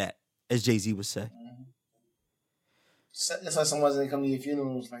off that, as Jay-Z would say. That's why someone's gonna come to your funeral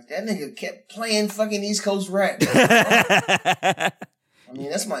and was like, that nigga kept playing fucking East Coast rap. I mean,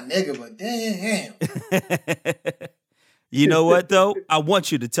 that's my nigga, but damn. You know what though? I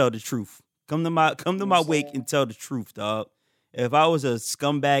want you to tell the truth. Come to my wake and tell the truth, dog. If I was a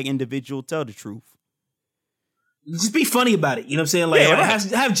scumbag individual, tell the truth. Just be funny about it. You know what I'm saying? Like,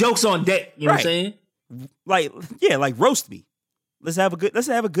 have jokes on deck. You know what I'm saying? Like, yeah, like roast me. Let's have a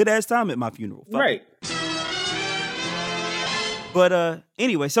good ass time at my funeral. Fuck right. it. But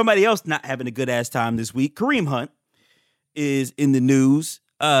anyway, somebody else not having a good ass time this week. Kareem Hunt is in the news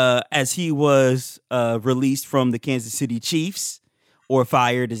as he was released from the Kansas City Chiefs, or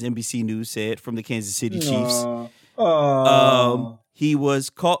fired, as NBC News said, from the Kansas City Chiefs. He was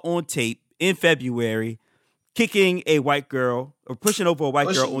caught on tape in February kicking a white girl, or pushing over a white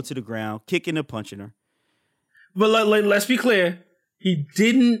girl onto the ground, kicking and punching her. But let's be clear, he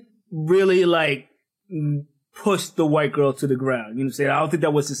didn't really like push the white girl to the ground. You know what I'm saying? I don't think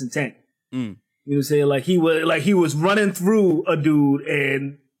that was his intent. You know what I'm saying? Like, he was running through a dude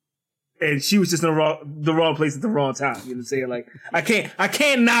and she was just in the wrong place at the wrong time. You know what I'm saying? Like, I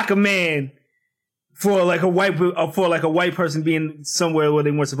can't knock a man for like a white person being somewhere where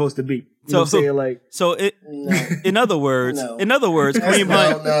they weren't supposed to be. You know what I'm saying? Like, in other words,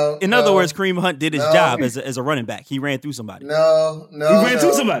 Kareem Hunt did his job as a running back. He ran through somebody. He ran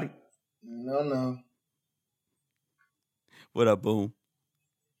through somebody. No. What up, Boom?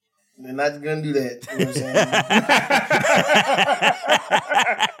 They're not gonna do that. You know what I'm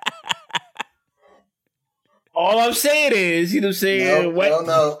saying? All I'm saying is, you know what I'm saying?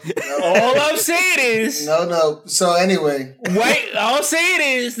 No. All I'm saying is... No. So anyway... all I'm saying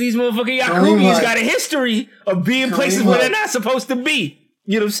is, these motherfucking Yakubians got a history of being places where they're not supposed to be.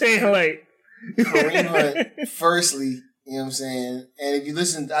 You know what I'm saying? Like... Kareem Hunt, firstly, you know what I'm saying? And if you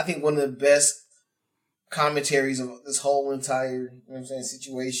listen, I think one of the best commentaries of this whole entire, you know what I'm saying,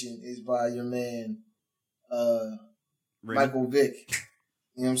 situation is by your man, Michael Vick.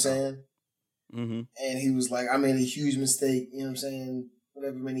 You know what I'm saying? Mm-hmm. And he was like, I made a huge mistake, you know what I'm saying,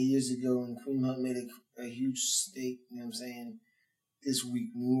 whatever many years ago, and Kareem Hunt made a huge mistake, you know what I'm saying, this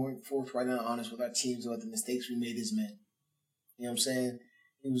week. We weren't forthright and honest with our teams about the mistakes we made as men. You know what I'm saying?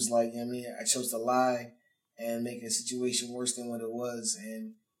 He was like, you know what I mean, I chose to lie and make a situation worse than what it was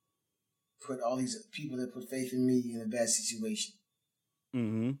and put all these people that put faith in me in a bad situation.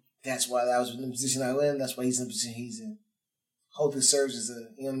 Mm-hmm. That's why I was in the position I was in. That's why he's in the position he's in. Hope it serves as a,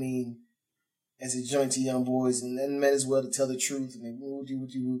 you know what I mean, as a joint to young boys, and then men as well to tell the truth and what you know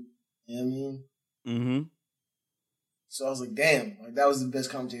what I mean? Mm-hmm. So I was like, damn, like that was the best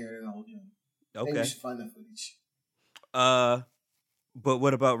commentary of the whole joint. Okay. Maybe we should find that footage. But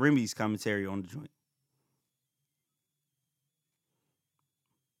what about Remy's commentary on the joint?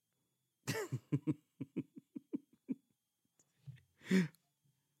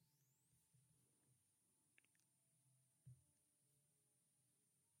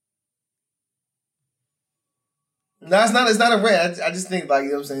 No, it's not a rant. I just think, like, you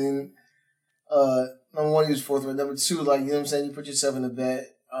know what I'm saying, number one, he was forthright. Number two, like, you know what I'm saying, you put yourself in a bad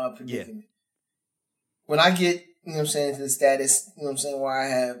predicament. Yeah. When I get, you know what I'm saying, to the status, you know what I'm saying, where I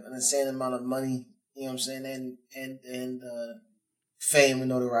have an insane amount of money, you know what I'm saying, and fame and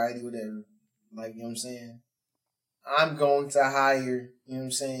notoriety, whatever, like, you know what I'm saying, I'm going to hire, you know what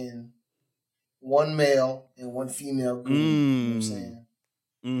I'm saying, one male and one female group, you know what I'm saying.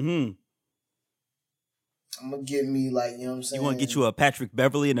 Mm-hmm. I'm going to give me, like, you know what I'm saying. You want to get you a Patrick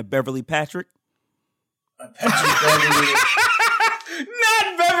Beverly and a Beverly Patrick? Patrick Beverly.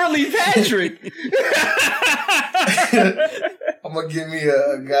 Not Beverly Patrick. I'm gonna give me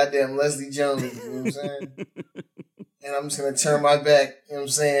a goddamn Leslie Jones. You know what I'm saying? And I'm just gonna turn my back. You know what I'm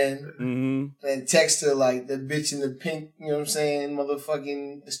saying? Mm-hmm. And text her like the bitch in the pink. You know what I'm saying?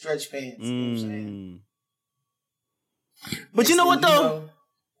 Motherfucking the stretch pants. You know what I'm saying? But you know what though?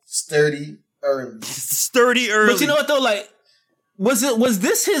 Sturdy early. But you know what though? Like, was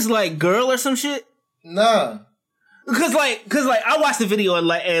this his like girl or some shit? Nah. Cause I watched the video and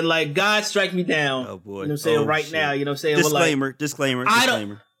like God strike me down. Oh boy. You know what I'm saying? Right shit. Now, you know what I'm saying? Disclaimer.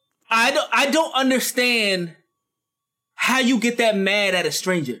 I don't understand how you get that mad at a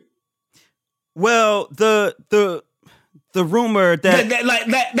stranger. Well, the rumor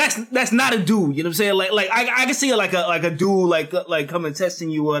that's not a dude. You know what I'm saying? Like I can see like a dude like coming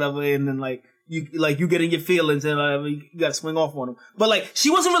testing you or whatever, and then like you get in your feelings and you gotta swing off on him. But like she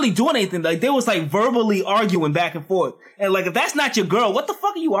wasn't really doing anything. Like they was like verbally arguing back and forth. And like if that's not your girl, what the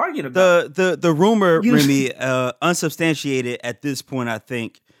fuck are you arguing about? The rumor, Remy, unsubstantiated at this point, I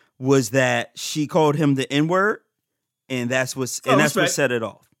think, was that she called him the N-word, and that's what set it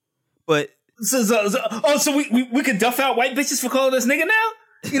off. But so we could duff out white bitches for calling us nigga now?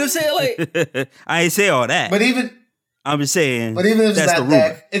 You know what I'm saying? Like I ain't say all that. I'm just saying. But even if it's not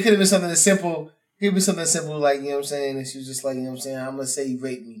that, it could have been something as simple. It could have been something simple like, you know what I'm saying? And she was just like, you know what I'm saying? I'm going to say you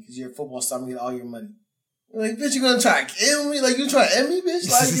raped me because you're a football star. I'm going to get all your money. You're like, bitch, you going to try to kill me? Like, you trying to end me, bitch?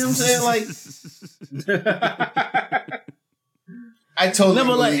 Like, you know what I'm saying? Like, I totally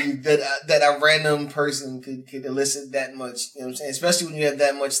believe that a random person could elicit that much. You know what I'm saying? Especially when you have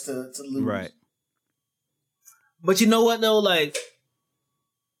that much to lose. Right. But you know what, though? Like,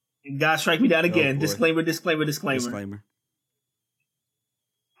 God strike me down again. Oh, disclaimer.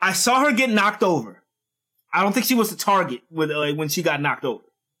 I saw her get knocked over. I don't think she was the target when she got knocked over.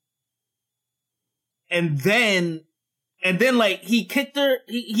 And then like he kicked her.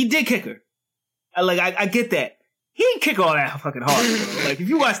 He did kick her. I get that. He didn't kick all that fucking hard. Like if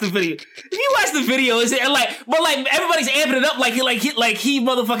you watch the video, is it like? But like everybody's amping it up like he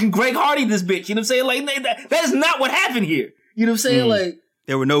motherfucking Greg Hardy this bitch. You know what I'm saying? Like that is not what happened here. You know what I'm saying? Like.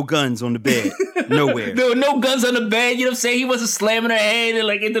 There were no guns on the bed. Nowhere. There were no guns on the bed. You know what I'm saying? He wasn't slamming her head and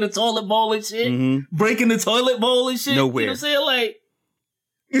like into the toilet bowl and shit. Mm-hmm. Breaking the toilet bowl and shit. Nowhere. You know what I'm saying?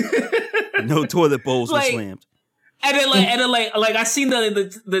 Like no toilet bowls were slammed. And then I seen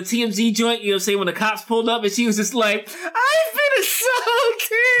the TMZ joint, you know what I'm saying, when the cops pulled up and she was just like, I've been assaulted.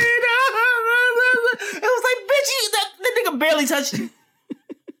 It was like, bitch, that nigga barely touched you.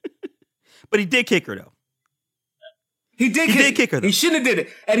 But he did kick her though. He did kick her. Though. He shouldn't have did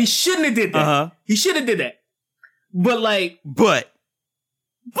it. And he shouldn't have did that. Uh-huh. He should have did that. But he didn't hit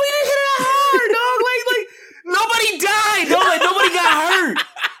her that hard, dog. Like nobody died, dog. Like nobody got hurt.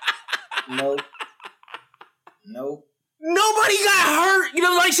 Nope. Nobody got hurt. You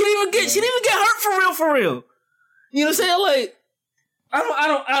know, like she didn't even get hurt for real. You know what I'm saying? Like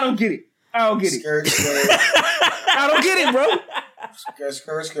I don't get it. I don't get it. I don't get it, bro.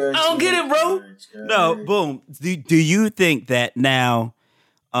 I don't get it, bro. No, boom. Do you think that now?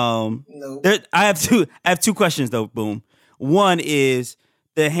 No. I have two questions though. Boom. One is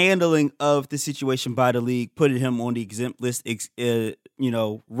the handling of the situation by the league, putting him on the exempt list,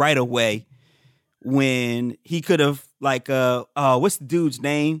 right away when he could have what's the dude's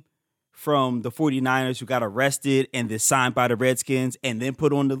name from the 49ers who got arrested and then signed by the Redskins and then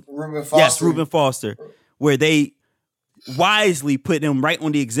put on the Reuben Foster. Yes, Reuben Foster, where they wisely put him right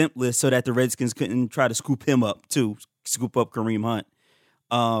on the exempt list so that the Redskins couldn't try to scoop him up too, scoop up Kareem Hunt.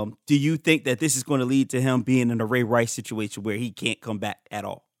 Do you think that this is going to lead to him being in a Ray Rice situation where he can't come back at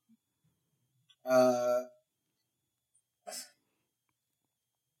all?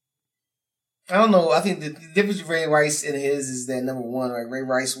 I don't know. I think the difference between Ray Rice and his is that number one, like Ray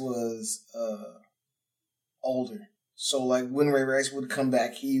Rice was older, so like when Ray Rice would come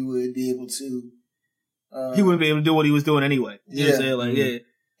back, he would be able to. He wouldn't be able to do what he was doing anyway. You know what I'm saying? Like, yeah.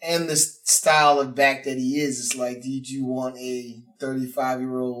 And the style of back that he is like, did you want a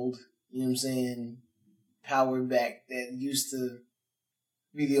 35-year-old, you know what I'm saying, power back that used to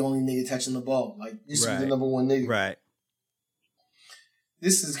be the only nigga touching the ball? Like, used to be the number one nigga. Right.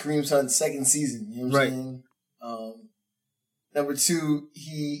 This is Kareem Hunt's second season, you know what I'm saying? Number two,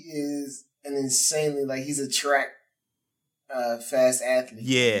 he is an insanely, like, he's a track fast athlete.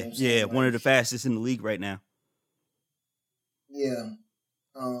 Yeah, you know one of the fastest in the league right now. Yeah.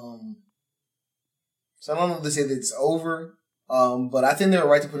 So I don't know if they say that it's over, but I think they were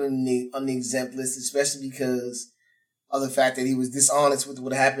right to put him on the exempt list, especially because of the fact that he was dishonest with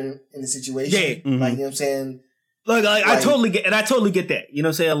what happened in the situation. Yeah. Mm-hmm. Like, you know what I'm saying? I totally get that. You know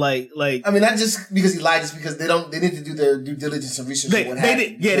what I'm saying? Like. I mean, not just because he lied, just because they need to do their due diligence and research. They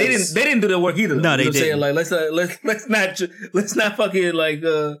didn't do their work either. No, they didn't. Saying? Like, let's not fucking like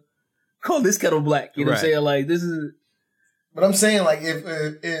call this kettle black. You know what I'm saying? Like, this is. But I'm saying, like,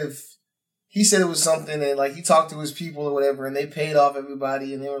 if he said it was something and like he talked to his people or whatever, and they paid off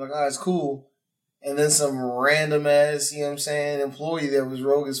everybody, and they were like, "Oh, it's cool," and then some random ass, you know what I'm saying, employee that was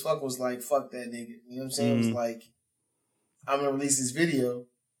rogue as fuck was like, "Fuck that nigga," you know what I'm saying? It was like, I'm gonna release this video.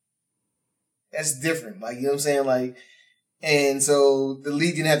 That's different. Like, you know what I'm saying? Like, and so the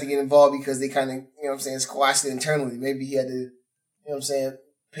league didn't have to get involved because they kind of, you know what I'm saying, squashed it internally. Maybe he had to, you know what I'm saying,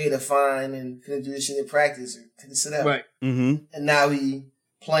 pay the fine and couldn't do this shit in practice or couldn't sit out. Right. Mm-hmm. And now he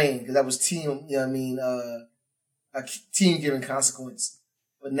playing because that was team, you know what I mean, a team giving consequence.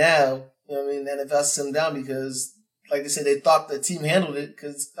 But now, you know what I mean, the NFL sent him down because, like they said, they thought the team handled it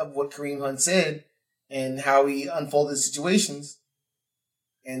because of what Kareem Hunt said and how he unfolded situations.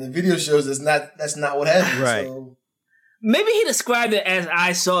 And the video shows that's not what happened. Right. So. Maybe he described it as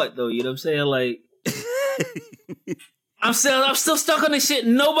I saw it though, you know what I'm saying? Like I'm still stuck on this shit.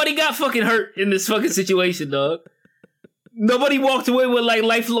 Nobody got fucking hurt in this fucking situation, dog. Nobody walked away with like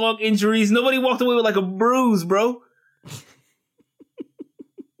lifelong injuries. Nobody walked away with like a bruise, bro.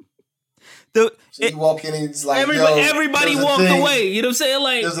 So you walk in and it's like, everybody walked away. You know what I'm saying?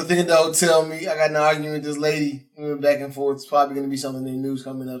 Like, there's a thing at the hotel. I got in an argument with this lady. We went back and forth. It's probably going to be something in the news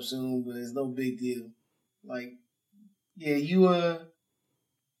coming up soon, but it's no big deal. Like, yeah, you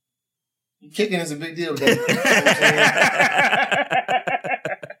kicking is a big deal. You know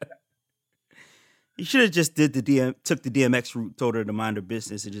You should have just took the DMX route, told her to mind her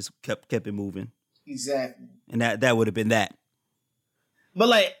business, and just kept it moving. Exactly. And that would have been that. But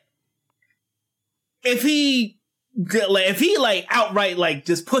like, if he outright like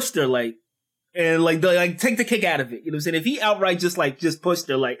just pushed her like, and like take the kick out of it, you know what I'm saying? If he outright just pushed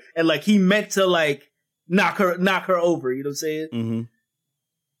her like, and like he meant to like knock her over, you know what I'm saying? Mm-hmm.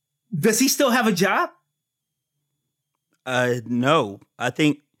 Does he still have a job? No. I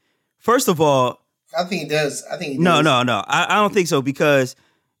think first of all, I think he does. No. I don't think so because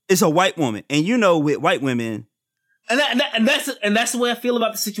it's a white woman, and you know, with white women. And that's the way I feel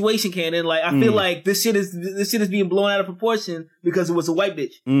about the situation, Cannon. Like I feel like this shit is being blown out of proportion because it was a white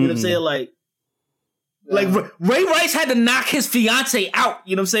bitch. You know what I'm saying? Like Ray Rice had to knock his fiance out.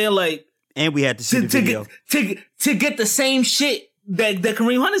 You know what I'm saying? Like, and we had to see the video to get the same shit that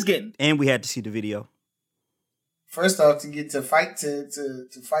Kareem Hunt is getting. And we had to see the video. First off, to fight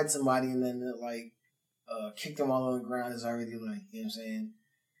somebody and then like kick them all on the ground is already like, you know what I'm saying?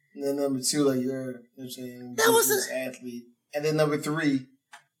 And then number two, like, you're, you know what I'm saying, that was an athlete. And then number three,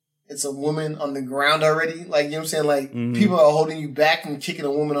 it's a woman on the ground already. Like, you know what I'm saying? Like, people are holding you back from kicking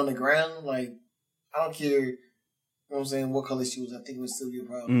a woman on the ground. Like, I don't care, you know what I'm saying, what color she was. I think it would still be a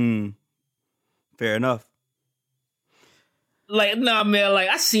problem. Fair enough. Like, nah, man, like,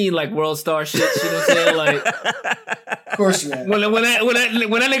 I seen, like, World Star shit, you know what I'm saying? Like, of course you have. When that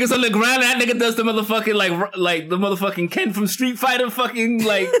nigga's on the ground, that nigga does the motherfucking, like the motherfucking Ken from Street Fighter fucking,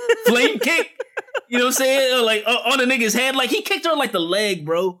 like, flame kick. You know what I'm saying? Like, on the nigga's head. Like, he kicked her, like, the leg,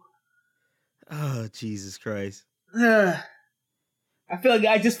 bro. Oh, Jesus Christ. I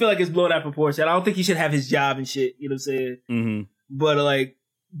just feel like it's blown out of proportion. I don't think he should have his job and shit, you know what I'm saying? Mm-hmm.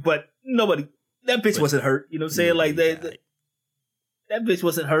 But nobody, that bitch wasn't hurt, you know what I'm saying? Like, that bitch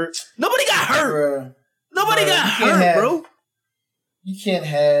wasn't hurt. Nobody got hurt. Nobody got hurt, bro. You can't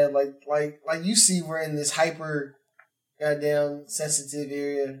have like you see we're in this hyper goddamn sensitive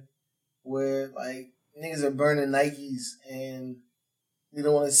area where like niggas are burning Nikes and we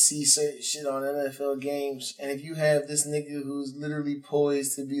don't want to see certain shit on NFL games. And if you have this nigga who's literally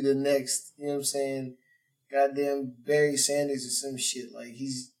poised to be the next, you know what I'm saying, goddamn Barry Sanders or some shit, like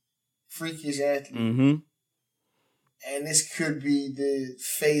he's freakish athlete. Mm-hmm. And this could be the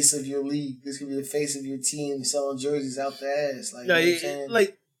face of your league. This could be the face of your team selling jerseys out the ass. Like, you know what I'm saying?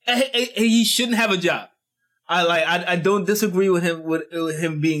 Like he shouldn't have a job. I don't disagree with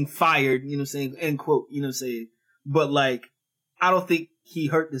him being fired, you know what I'm saying, end quote, you know what I'm saying. But like, I don't think he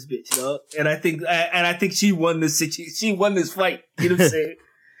hurt this bitch, dog. And I think she won this fight, you know what I'm saying?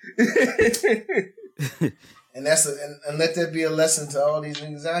 And and let that be a lesson to all these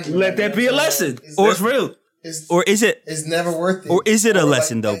niggas out here. Let that be a lesson. It's real. It's never worth it. Or is it a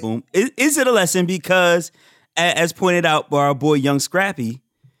lesson, though, Boom? Is it a lesson? Because, as pointed out by our boy Young Scrappy,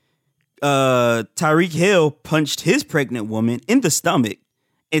 Tyreek Hill punched his pregnant woman in the stomach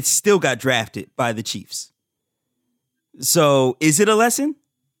and still got drafted by the Chiefs. So, is it a lesson?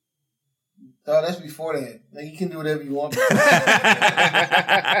 No, that's before that. Like, you can do whatever you want.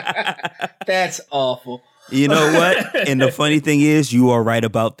 That's awful. You know what? And the funny thing is, you are right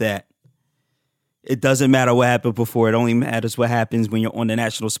about that. It doesn't matter what happened before. It only matters what happens when you're on the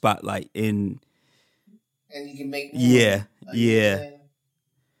national spotlight. And you can make more. Yeah, Like, yeah.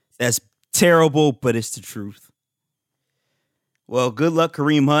 That's terrible, but it's the truth. Well, good luck,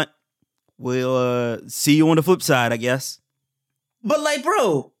 Kareem Hunt. We'll see you on the flip side, I guess. But like,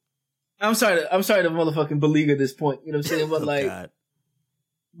 bro, I'm sorry to motherfucking beleaguer this point. You know what I'm saying? But like, God.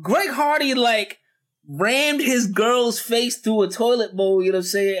 Greg Hardy like rammed his girl's face through a toilet bowl. You know what I'm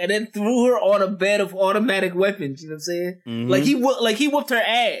saying? And then threw her on a bed of automatic weapons. You know what I'm saying? Mhm. Like he whooped her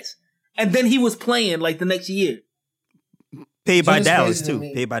ass, and then he was playing like the next year. Paid by Joint's Dallas crazy to too.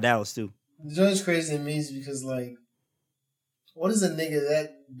 me. Paid by Dallas too. The joint's crazy to me is because, like, what does a nigga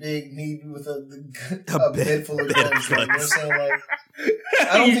that big need with a bed full of guns? Like, you know what I'm saying? Like,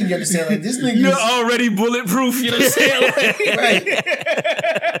 I don't think you understand. Like, this nigga You're is, already bulletproof. You know what I'm saying? Like, right.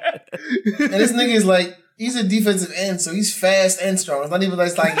 And this nigga is like, he's a defensive end, so he's fast and strong. It's not even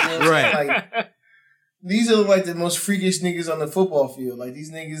like, you know what I'm Right. saying? Like, these are like the most freakish niggas on the football field. Like,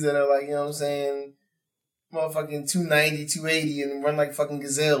 these niggas that are like, you know what I'm saying, motherfucking 290, 280 and run like fucking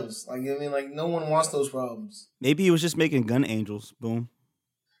gazelles. Like, you know what I mean? Like, no one wants those problems. Maybe he was just making gun angels. Boom.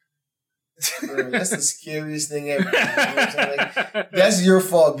 Bro, that's the scariest thing ever. You know what I'm saying? Like, that's your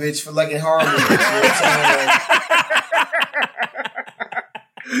fault, bitch, for liking horror movies. You know what I'm saying? Like,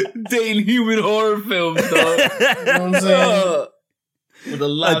 dating human horror films, dog. you know what I'm saying? With a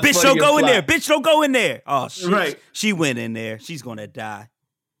lot Bitch, don't go in there. Bitch, don't go in there. Oh, shit. Right. She went in there. She's gonna die.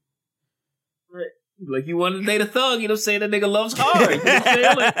 Like, you want to date a thug, you know what I'm saying? That nigga loves hard. You know what I'm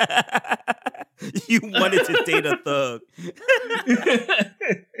saying? Like, You wanted to date a thug.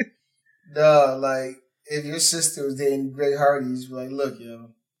 Duh, like, if your sister was dating Greg Hardy, you'd be like, look, yo. You know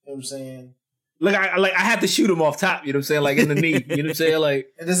what I'm saying? Look, I had to shoot him off top, you know what I'm saying? Like, in the knee, you know what I'm saying? Like,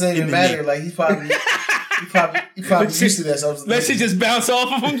 It doesn't even matter. Like, he probably used to that. So I was let shit just bounce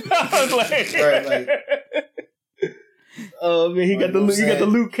off of him. Like, right, like, oh man, he got the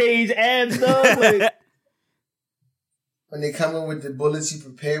Luke Cage abs, dog. Like, when they come in with the bullets, you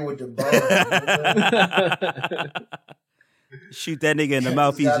prepare with the bomb. Shoot that nigga in the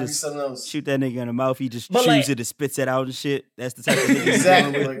mouth. He Gotta be just something else. shoot that nigga in the mouth. He just But, chews like- it and spits it out and shit. That's the type of nigga.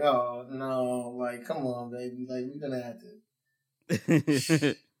 Exactly. Like, oh no, like, come on, baby. Like, we're gonna have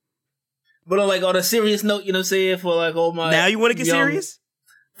to. but like on a serious note, you know what I'm saying? For like all my Now you want to get young- serious?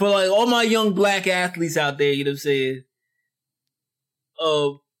 For like all my young black athletes out there, you know what I'm saying?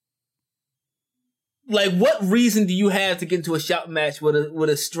 Like, what reason do you have to get into a shouting match with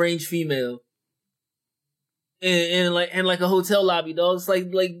a strange female in like a hotel lobby, dog? It's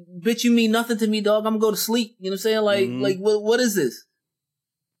like bitch, you mean nothing to me, dog. I'm gonna go to sleep. You know what I'm saying? Like what is this?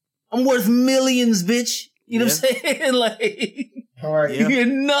 I'm worth millions, bitch. You know what I'm saying? Like, All right. Yeah. you're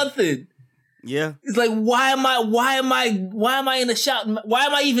nothing. Yeah. It's like, why am I in a shot? Why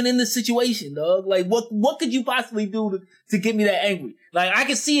am I even in this situation, dog? Like, what could you possibly do to get me that angry? Like, I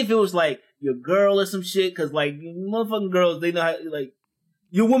could see if it was like your girl or some shit, cause like motherfucking girls, they know how, like,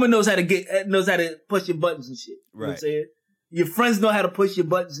 your woman knows how to push your buttons and shit. You know what I'm saying? Your friends know how to push your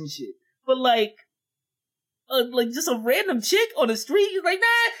buttons and shit. But like just a random chick on the street, you're like,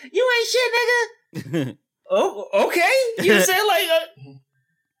 nah, you ain't shit, nigga. Oh, okay. You know what I'm saying? Like,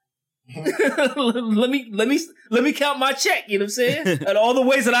 let me count my check. You know what I'm saying? And all the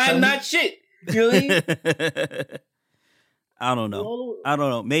ways that I am not shit. You know what I mean? I don't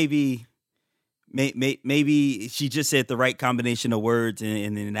know. Maybe she just said the right combination of words,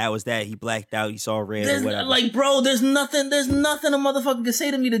 and then that was that. He blacked out. He saw red or whatever. Like, bro, there's nothing a motherfucker can say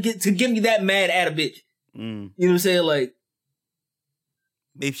to me to get me that mad at a bitch. You know what I'm saying? Like,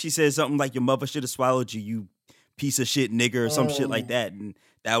 maybe she said something like, your mother should have swallowed you, you piece of shit nigger, or some shit like that. And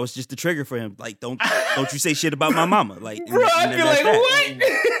that was just the trigger for him. Like, don't you say shit about my mama. Like, bro, I'd be like, what? I'd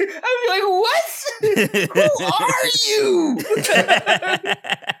be like, what? Who are you?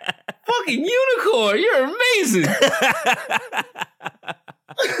 Fucking unicorn, you're amazing.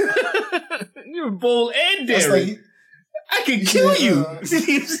 You're bold and daring. Like, I could kill you.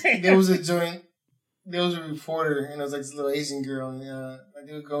 There was a joint. There was a reporter, and it was like this little Asian girl, and like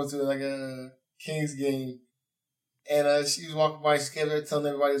they would go to like a Kings game, and she was walking by, she kept telling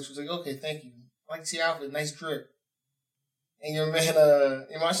everybody, she was like, "Okay, thank you. I like your outfit, nice drip." And your man,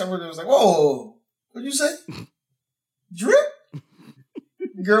 in my shopper, was like, "Whoa, what'd you say? Drip?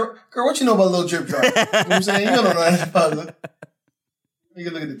 Girl, what you know about little drip drop? You know what I'm saying? You don't know nothing about it. You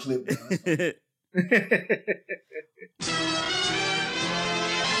can look at the clip,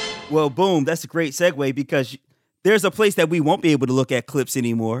 Well, boom, that's a great segue, because there's a place that we won't be able to look at clips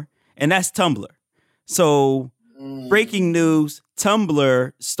anymore, and that's Tumblr. So Breaking news,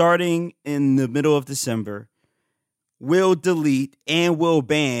 Tumblr, starting in the middle of December, will delete and will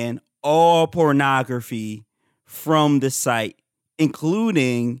ban all pornography from the site,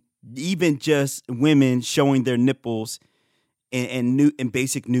 including even just women showing their nipples and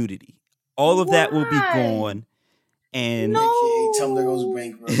basic nudity. All of that will be gone. And AKA Tumblr goes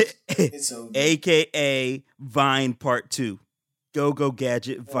bankrupt. It's over. AKA Vine Part 2. Go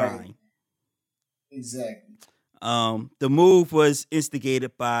Gadget Vine. Right. Exactly. The move was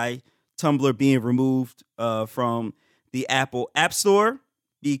instigated by Tumblr being removed from the Apple App Store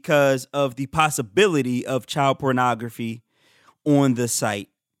because of the possibility of child pornography on the site.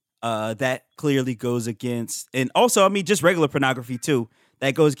 That clearly goes against, and also, I mean, just regular pornography too.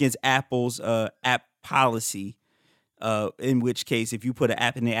 That goes against Apple's app policy. In which case, if you put an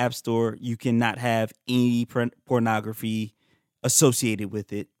app in the App Store, you cannot have any pornography associated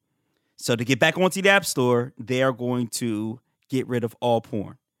with it. So to get back onto the App Store, they are going to get rid of all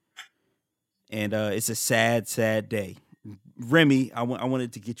porn. And it's a sad, sad day. Remy, I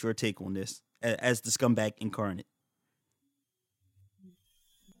wanted to get your take on this as the scumbag incarnate.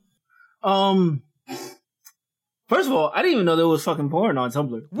 First of all, I didn't even know there was fucking porn on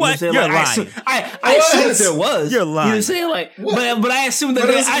Tumblr. What? You know You're what I'm saying? lying. I assumed that there was. You're lying. You know what I'm saying? Like, but I assumed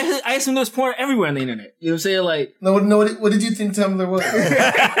that I assumed there's porn everywhere on the internet. You know what I'm saying? Like, No, what did you think Tumblr was?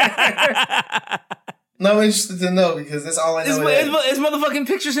 No, I'm interested to know because that's all I know. it's motherfucking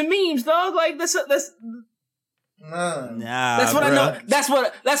pictures and memes, dog. Like that's Nah. that's what I know. That's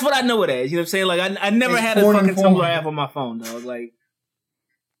what I know it as. You know what I'm saying? Like I never had a fucking Tumblr app on my phone, dog. Like,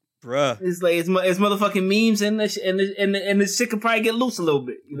 bruh, it's like it's motherfucking memes and this shit could probably get loose a little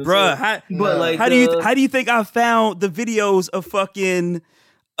bit. You know bruh, how do you think I found the videos of fucking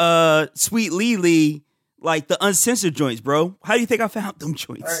Sweet Lily, like the uncensored joints, bro? How do you think I found them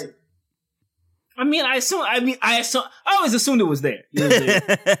joints? Right. I always assumed it was there. You know what I'm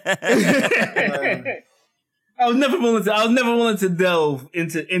saying? I was never willing to delve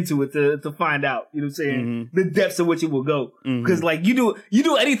into it to find out, you know what I'm saying, the depths of which it will go. Because like you do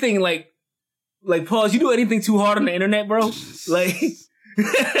anything like pause, you do anything too hard on the internet, bro, like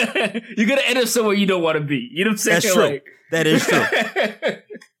you're gonna end up somewhere you don't want to be. You know what I'm saying? That's true. Like, that is true.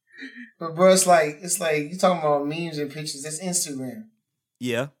 But bro, it's like you talking about memes and pictures. That's Instagram.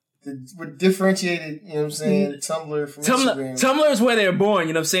 Yeah. We're differentiated, you know what I'm saying, Tumblr from Instagram. Tumblr is where they're born,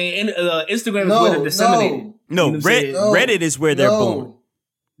 you know what I'm saying? Instagram is where they're disseminated. No, you know Reddit is where they're born.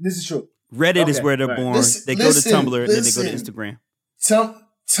 This is true. Reddit is where they're born. They go to Tumblr and then they go to Instagram.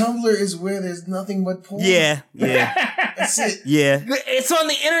 Tumblr is where there's nothing but porn. Yeah. That's it. Yeah. It's on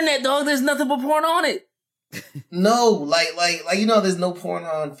the internet, dog. There's nothing but porn on it. No, like you know, there's no porn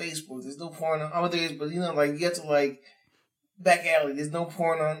on Facebook. There's no porn on there is, but you know, like you have to like back alley. There's no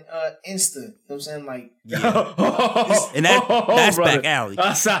porn on Insta. You know what I'm saying? Like, and that's brother. back alley.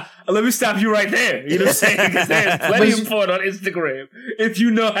 Let me stop you right there. You know what I'm saying? Because there's plenty of porn on Instagram if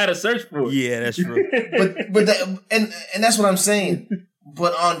you know how to search for it. Yeah, that's true. but and that's what I'm saying.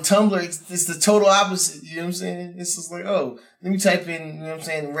 But on Tumblr, it's the total opposite. You know what I'm saying? It's just like, oh, let me type in, you know what I'm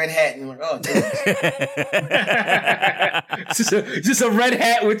saying, red hat, and you're like, oh, tits. just a red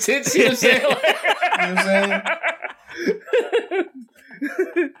hat with tits. You know what I'm saying? You know what I'm saying?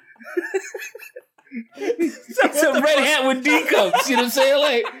 It's a red hat with D cups. You know what I'm saying?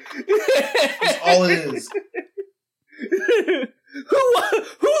 Like, that's all it is. Who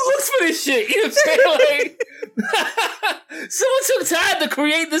looks for this shit? You know what I'm saying? Like, someone took time to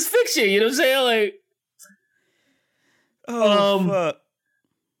create this fiction. You know what I'm saying? Like, fuck.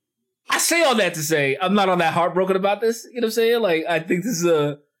 I say all that to say I'm not all that heartbroken about this. You know what I'm saying? Like, I think this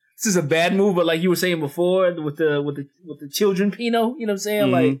is a bad move. But like you were saying before, with the children, Pino. You know what I'm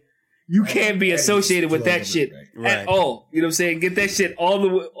saying? Like, you can't be associated with that shit at all. You know what I'm saying? Get that shit all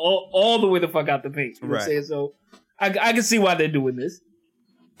the way the fuck out the paint. You know what I'm saying? So I can see why they're doing this.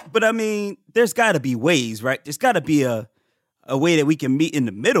 But I mean, there's got to be ways, right? There's got to be a way that we can meet in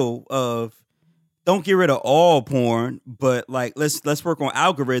the middle of don't get rid of all porn, but like let's work on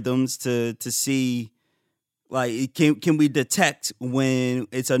algorithms to see like can we detect when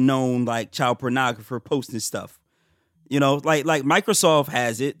it's a known like child pornographer posting stuff. You know, like Microsoft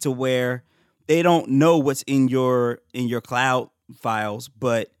has it to where they don't know what's in your cloud files,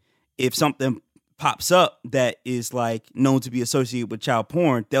 but if something pops up that is like known to be associated with child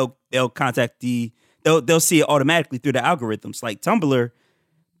porn, they'll contact they'll see it automatically through the algorithms. Like Tumblr,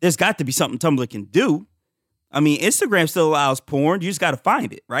 there's got to be something Tumblr can do. I mean, Instagram still allows porn. You just got to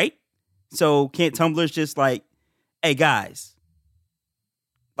find it, right? So can't Tumblr's just like, hey guys,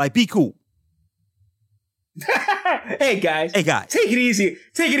 like be cool. Hey guys, take it easy.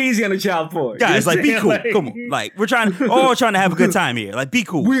 Take it easy on the child porn. Guys, like, be cool. Come on, like, we're all trying to have a good time here. Like, be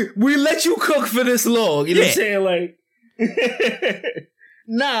cool. We let you cook for this long. You know what I'm saying? Like,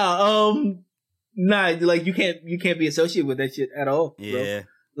 nah, like you can't be associated with that shit at all. Yeah. Bro.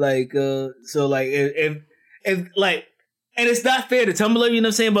 Like, so like if like, and it's not fair to Tumblr. You know what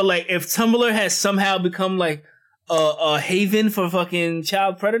I'm saying? But like, if Tumblr has somehow become like a haven for fucking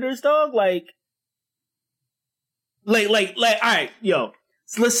child predators, dog, like, all right, yo.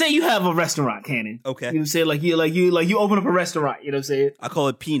 So let's say you have a restaurant, Cannon. Okay. You know what I'm saying? Like you open up a restaurant, you know what I'm saying? I call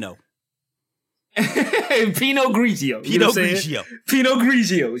it Pinot. Pinot Grigio. You know what I'm saying? Pinot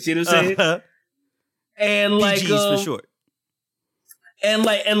Grigio. You know what I'm saying? And like PGs for short. And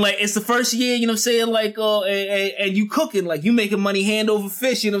like it's the first year, you know what I'm saying? Like and you cooking, like you making money hand over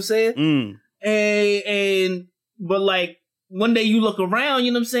fist, you know what I'm saying? And but like one day you look around,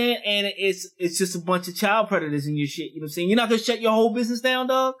 you know what I'm saying, and it's just a bunch of child predators in your shit, you know what I'm saying? You're not gonna shut your whole business down,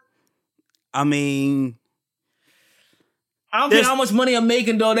 dog? I mean, I don't care how much money I'm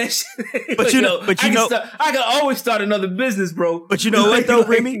making, dog. That shit. But I can always start another business, bro. But you know what though,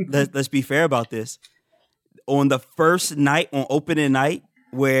 Remy? Let's be fair about this. On the first night, on opening night,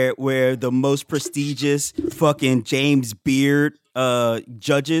 where the most prestigious fucking James Beard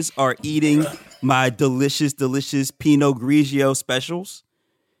judges are eating my delicious Pinot Grigio specials.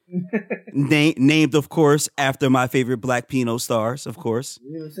 Named, of course, after my favorite Black Pinot stars, of course.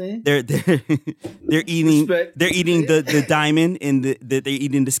 You know what I'm saying? They're eating the diamond and they're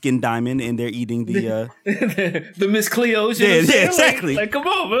eating the skin diamond and they're eating the the Miss Cleos. You know what I'm saying? Exactly. Like come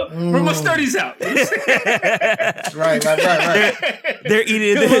on, bro. Bring my sturdies out. Right. They're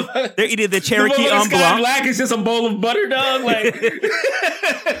eating the Cherokee en blanc. Black is just a bowl of butter, dog. Like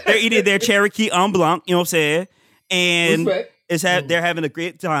they're eating their Cherokee en blanc. You know what I'm saying? And Respect. They're having a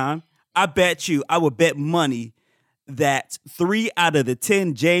great time. I would bet money that 3 out of the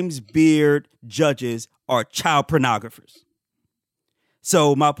 10 James Beard judges are child pornographers.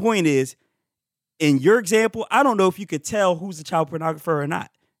 So my point is, in your example, I don't know if you could tell who's a child pornographer or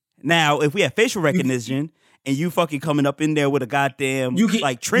not. Now, if we have facial recognition and you fucking coming up in there with a goddamn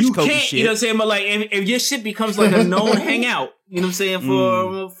trench coat and shit. You know what I'm saying? But like if your shit becomes like a known hangout, you know what I'm saying,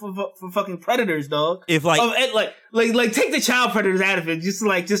 for fucking predators, dog. If like take the child predators out of it. Just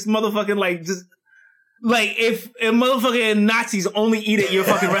motherfucking if motherfucking Nazis only eat at your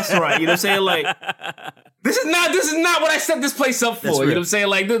fucking restaurant, you know what I'm saying? Like this is not what I set this place up for. You know what I'm saying?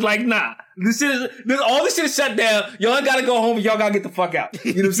 Nah. All this shit is shut down. Y'all gotta go home and y'all gotta get the fuck out.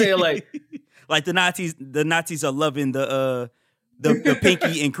 You know what I'm saying? Like the Nazis are loving the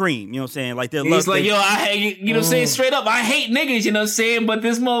pinky and cream, you know what I'm saying? Like they're He's like, yo, I hate you know what I'm saying, straight up, I hate niggas, you know what I'm saying? But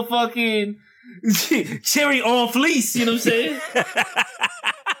this motherfucking cherry on fleece, you know what I'm saying?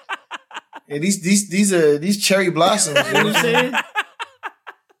 Yeah, these cherry blossoms, you know what I'm saying?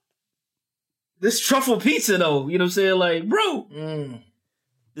 This truffle pizza though, you know what I'm saying? Like, bro.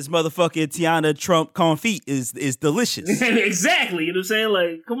 This motherfucking Tiana Trump confit is delicious. Exactly, you know what I'm saying?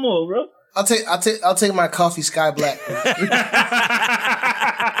 Like, come on, bro. I'll take my coffee sky black.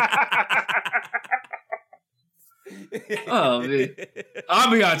 Oh man,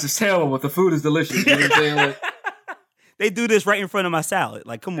 ambiance is terrible, but the food is delicious. You know what I'm saying? Like, they do this right in front of my salad.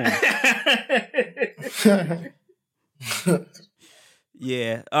 Like, come on.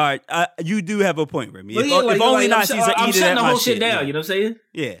 Yeah. All right. You do have a point, Remy. If only Nazis are eating I'm shutting the whole shit down. You know what I'm saying?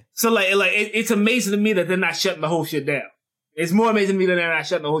 Yeah. So it's amazing to me that they're not shutting the whole shit down. It's more amazing to me that they're not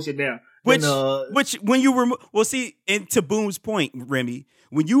shutting the whole shit down. Which when you remove, and to Boom's point, Remy,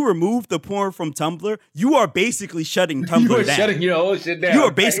 when you remove the porn from Tumblr, you are basically shutting Tumblr down. You are shutting your whole shit down. You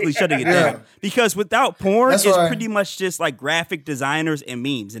are basically shutting it down. Because without porn, it's pretty much just like graphic designers and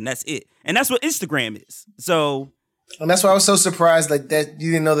memes, and that's it. And that's what Instagram is. So, and that's why I was so surprised, like that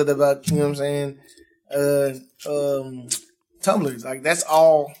you didn't know that about, you know what I'm saying? Tumblrs, like that's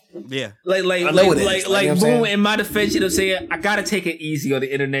all. Yeah, like Boom. In my defense, you know what I'm saying, I gotta take it easy on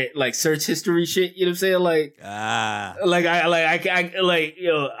the internet, like search history shit. You know what I'm saying?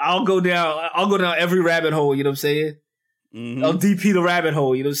 I'll go down every rabbit hole. You know what I'm saying? Mm-hmm. I'll DP the rabbit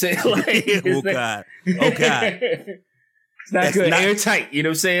hole. You know what I'm saying? Like, oh god. It's not good. Airtight. You know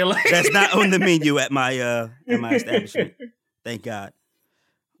what I'm saying? Like, that's not on the menu at my establishment. Thank God.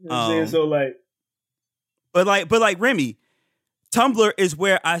 You know what I'm saying? So like, but Remy. Tumblr is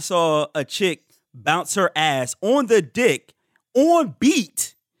where I saw a chick bounce her ass on the dick on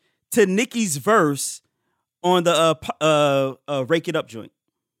beat to Nicki's verse on the Rake It Up joint.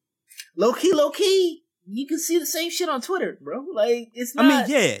 Low key. You can see the same shit on Twitter, bro. Like, it's not. I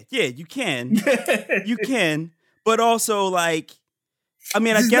mean, yeah, you can. You can. But also, like, I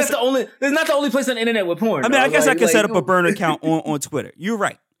mean, I guess There's not the only place on the internet with porn. I mean, I guess I can set up a like, burner account on Twitter. You're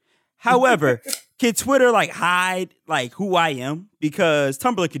right. However, can Twitter like hide like who I am? Because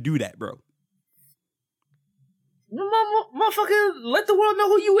Tumblr could do that, bro. Motherfucker, let the world know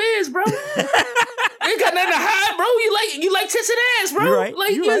who you is, bro. You ain't got nothing to hide, bro. You like tits and ass, bro. You're right.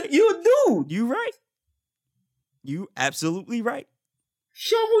 Like You're right. you a dude. You right. You absolutely right.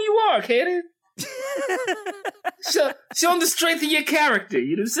 Show who you are, Kaden. show them the strength of your character.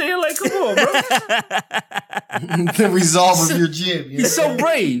 You know what I'm saying? Like, come on, bro. The resolve of your jib. You're so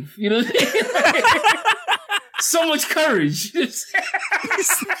brave. You know what I'm saying? So much courage. He's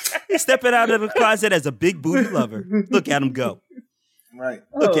stepping out of the closet as a big booty lover. Look at him go. Right.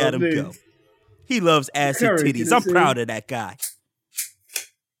 Look at him go. He loves ass and Courage, titties. you know I'm what I'm proud of that guy.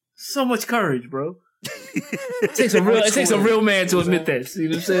 So much courage, bro. It takes a real man to admit this. You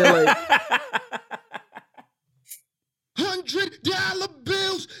know what I'm saying? Like, $100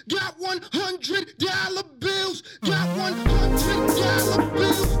 bills, got $100 bills, got $100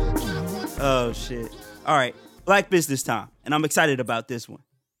 bills. Oh shit. All right. Black business time. And I'm excited about this one.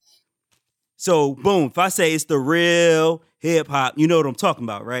 So boom, if I say it's the real hip hop, you know what I'm talking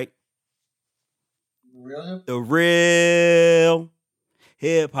about, right? Real? The real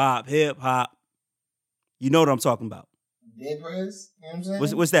hip hop. You know what I'm talking about. Dead Prez? You know what I'm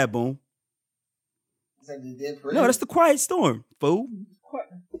saying? What's that, boom? Is that the Dead Prez? No, that's the Quiet Storm, fool.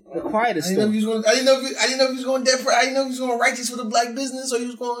 the quietest I didn't know stuff. if he was going Dead Prez. I didn't know if he was going righteous for the black business or he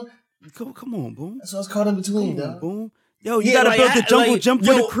was going. Come on, boom. That's what I was caught in between, Come on, dog. boom. Yo, you Yeah, gotta like, build the jungle like, gym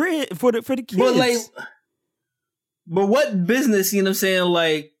for the crib for the kids. But what business, you know what I'm saying,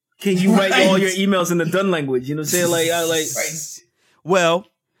 like, can you write all your emails in the Dun language? You know what I'm saying? Right. Well,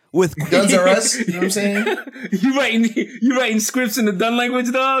 with Guns are us. You know what I'm saying? you writing scripts in the Dun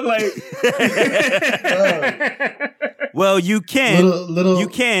language, dog? Like, well, you can. You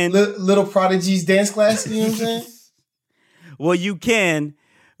can. Little Prodigy's dance class. You know what I'm saying? Well, you can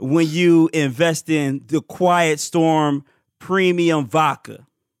when you invest in the Quiet Storm Premium Vodka.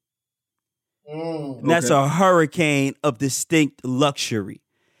 And that's a hurricane of distinct luxury.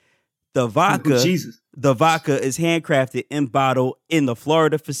 The vodka is handcrafted and bottled in the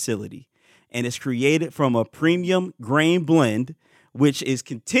Florida facility, and it's created from a premium grain blend, which is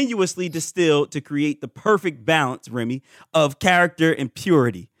continuously distilled to create the perfect balance, Remy, of character and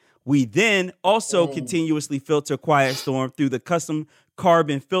purity. We then also continuously filter Quiet Storm through the custom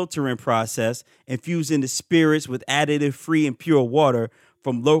carbon filtering process, infusing the spirits with additive-free and pure water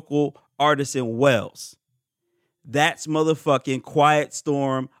from local artisan wells. That's motherfucking Quiet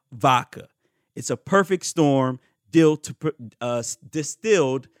Storm vodka. It's a perfect storm distilled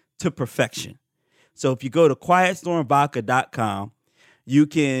to perfection. So if you go to quietstormvodka.com, you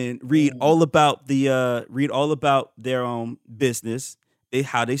can read all about their business,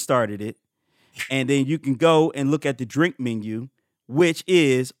 how they started it, and then you can go and look at the drink menu, which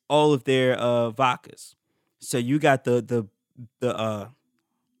is all of their vodkas. So you got the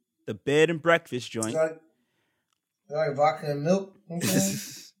bed and breakfast joint. Like vodka and milk. Okay.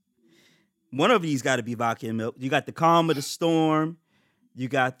 One of these got to be vodka and milk. You got the calm of the storm. You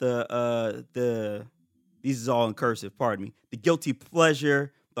got the these is all in cursive, pardon me. The guilty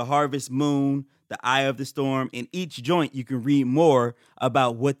pleasure, the harvest moon, the eye of the storm. In each joint, you can read more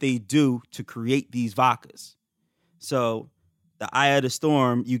about what they do to create these vodkas. So the eye of the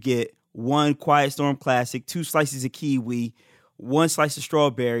storm, you get 1 Quiet Storm Classic, 2 slices of kiwi, 1 slice of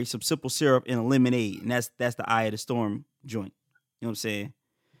strawberry, some simple syrup, and a lemonade. And that's the eye of the storm joint. You know what I'm saying?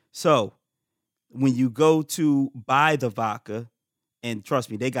 So when you go to buy the vodka, and trust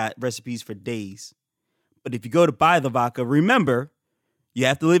me, they got recipes for days. But if you go to buy the vodka, remember, you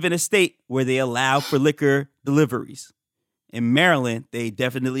have to live in a state where they allow for liquor deliveries. In Maryland, they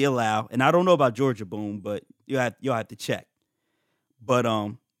definitely allow, and I don't know about Georgia, Boom, but you'll have to check. But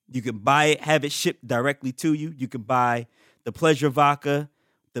you can buy it, have it shipped directly to you. You can buy the Pleasure Vodka,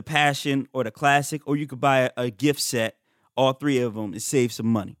 the Passion, or the Classic, or you could buy a gift set, all 3 of them, and save some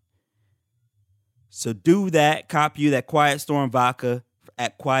money. So do that. Copy that Quiet Storm Vodka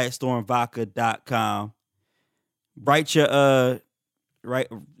at quietstormvodka.com. Write your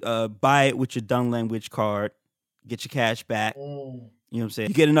buy it with your Dun language card. Get your cash back. You know what I'm saying?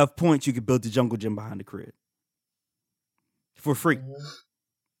 You get enough points, you can build the jungle gym behind the crib for free.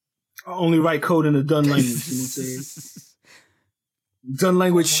 I only write code in the Dun language. You know what I'm saying? Dun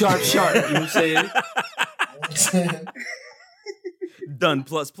language sharp. You know what I'm saying? Dun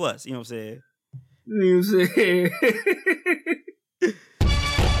plus. You know what I'm saying? You know what I'm saying?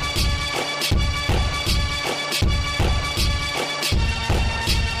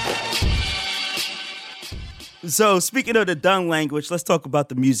 So speaking of the dung language, let's talk about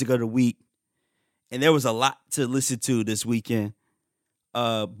the music of the week. And there was a lot to listen to this weekend.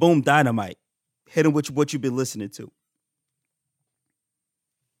 Boom Dynamite. Hit him with what you've been listening to.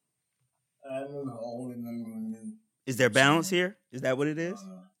 I don't know all the number one new. Is there balance here? Is that what it is?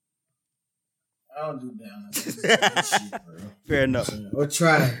 I don't do balance. Good shit, bro. Fair enough. Or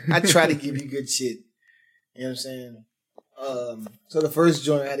try. I try to give you good shit. You know what I'm saying? So the first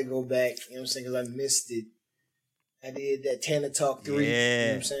joint I had to go back, you know what I'm saying, because I missed it. I did that Tana Talk 3. Yeah. You know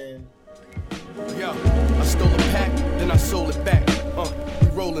what I'm saying? Yo, I stole a pack, then I sold it back. We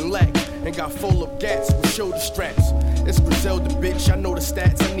rolling lax and got full of gats with shoulder straps. It's Griselda, bitch. I know the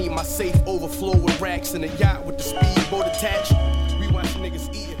stats. I need my safe overflow with racks and a yacht with the speedboat attached. We watch niggas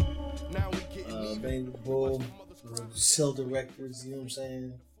eating. Now we getting Bang the Bull, Zelda Records. You know what I'm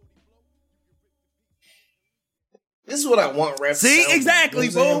saying? This is what I want rap. See, to exactly,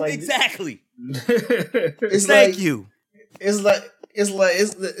 you know boom, like, exactly. It's Thank like, you. It's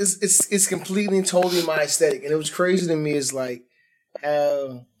completely and totally my aesthetic, and it was crazy to me. Is like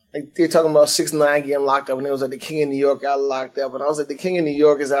how like they're talking about 6ix9ine getting locked up, and it was like the King of New York got locked up, and I was like, the King of New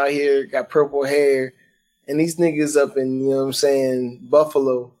York is out here, got purple hair, and these niggas up in, you know what I'm saying,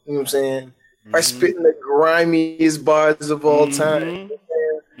 Buffalo, you know what I'm saying, are spitting the grimiest bars of all time.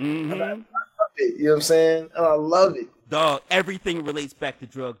 You know what I'm saying? You know what I'm saying? And I love it. Dog, everything relates back to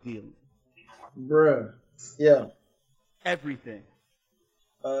drug dealing. Bruh. Yeah. Everything.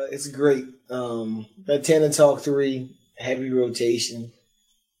 It's great. That Tana Talk 3, heavy rotation.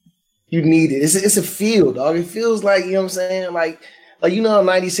 You need it. It's a feel, dog. It feels like, you know what I'm saying? Like you know,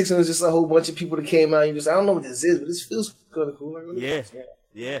 96 and it was just a whole bunch of people that came out and you just, I don't know what this is, but this feels kind of cool. Like,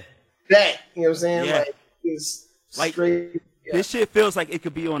 Yeah. That, you know what I'm saying? Yeah. Like, it's Like, straight. Yeah. This shit feels like it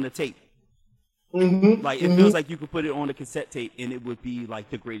could be on the tape. Mm-hmm. Like, it feels like you could put it on a cassette tape and it would be like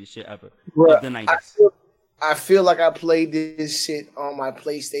the greatest shit ever Bruh, of the 90s. I feel like I played this shit on my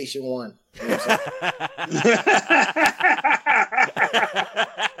PlayStation 1. You know what I'm saying?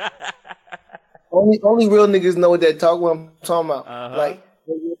 only real niggas know what I'm talking about. Like,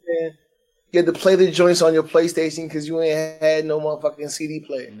 you know what I'm saying? You had to play the joints on your PlayStation because you ain't had no motherfucking CD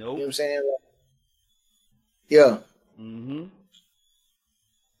player. Nope. You know what I'm saying? Like, yeah. Mm-hmm.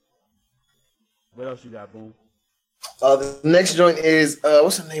 What else you got, Boom? The next joint is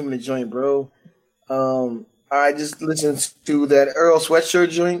what's the name of the joint, bro? I just listened to that Earl Sweatshirt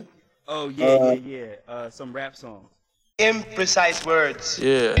joint. Oh yeah. Some rap songs. Imprecise words.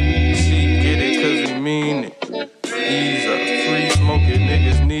 Yeah, she get it cause he mean it. Ease up, free smoking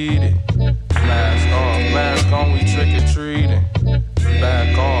niggas need it. Mask on, we trick or treating.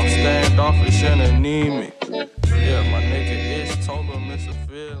 Back off, standoffish and anemic. Yeah, my nigga Ish told him it's a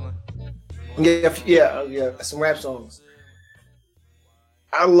feeling. Yeah, some rap songs.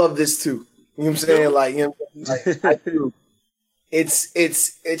 I love this too. You know what I'm saying? Like, you know, like I do.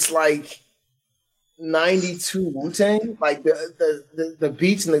 It's like 92 Wu-Tang. Like the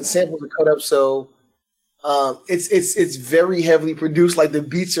beats and the samples are cut up so it's very heavily produced. Like the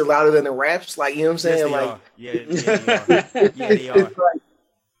beats are louder than the raps. Like, you know what I'm saying? Yes, they are. Like,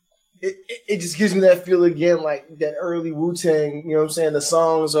 it just gives me that feel again, like that early Wu-Tang, you know what I'm saying? The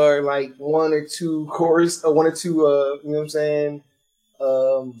songs are like one or two, you know what I'm saying?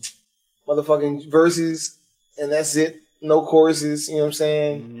 Motherfucking verses, and that's it. No choruses, you know what I'm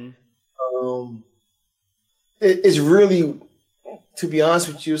saying? Mm-hmm. It's really, to be honest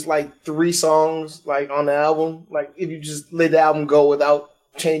with you, it's like 3 songs like on the album. Like if you just let the album go without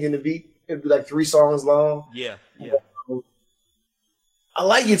changing the beat, it'd be like 3 songs long. Yeah. I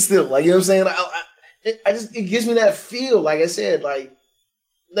like it still. Like, you know what I'm saying? It gives me that feel, like I said, like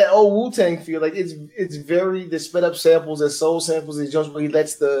that old Wu-Tang feel. Like it's very the sped up samples, the soul samples, and just where he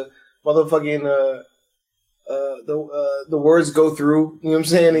lets the motherfucking the words go through. You know what I'm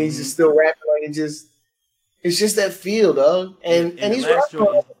saying? And he's just still rapping like it's just that feel, dog. And he's rapping.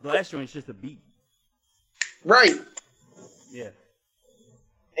 The last joint is just a beat. Right. Yeah.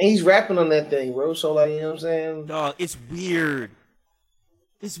 And he's rapping on that thing, bro. So like, you know what I'm saying? Dog, it's weird.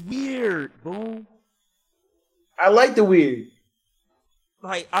 It's weird, Boom. I like the weird.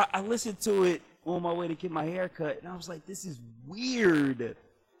 Like I listened to it on my way to get my hair cut, and I was like, "This is weird."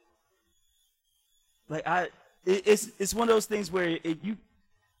 Like it's one of those things where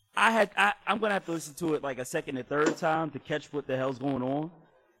I'm gonna have to listen to it like a second and third time to catch what the hell's going on,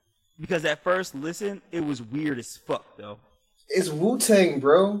 because at first listen, it was weird as fuck though. It's Wu-Tang,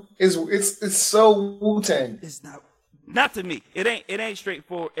 bro. It's so Wu-Tang. It's not to me. It ain't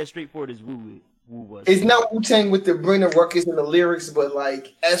straightforward as Wu was. It's not Wu-Tang with the bring the ruckus and the lyrics, but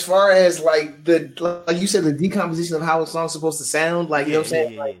like as far as like you said, the decomposition of how a song's supposed to sound, like you know what I'm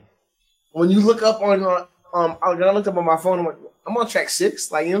saying? Like when you look up on I looked up on my phone. I'm like, I'm on track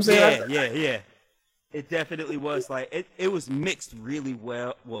 6. Like, you know what I'm saying? Yeah. It definitely was like it was mixed really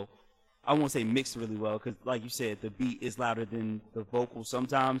well. Well, I won't say mixed really well because, like you said, the beat is louder than the vocal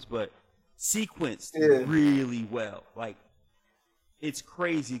sometimes, but sequenced really well. Like, it's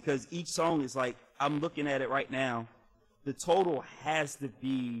crazy because each song is like, I'm looking at it right now. The total has to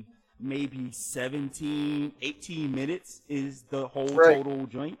be maybe 17, 18 minutes is the whole total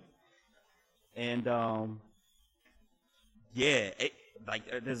joint. And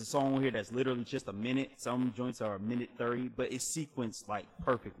there's a song on here that's literally just a minute. Some joints are a minute 30, but it's sequenced like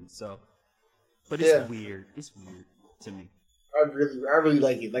perfectly. So, but it's weird. It's weird to me. I really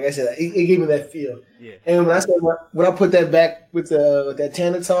like it. Like I said, it gave me that feel. Yeah. And when I put that back with that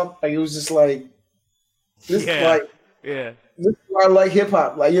Tana talk, like it was just like this. This is why I like hip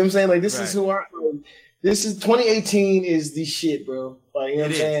hop. Like, you know what I'm saying? Like, this is who I. This is 2018 is the shit, bro. Like, you know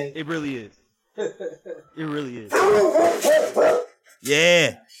what I'm saying? It really is. It really is.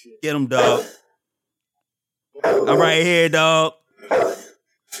 Yeah. Get him, dog. I'm right here, dog.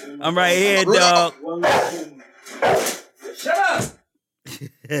 I'm right here, dog. Shut up.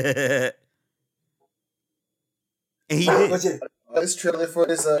 And he did. This trailer for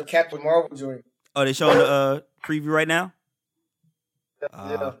this Captain Marvel joint. Oh, they showing the preview right now?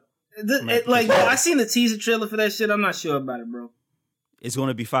 Yeah. I seen the teaser trailer for that shit. I'm not sure about it, bro. It's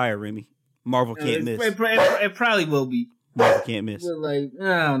gonna be fire, Remy. Marvel can't miss. It probably will be. Marvel can't miss. Like,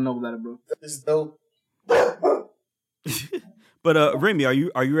 I don't know about it, bro. It's dope. But Remy, are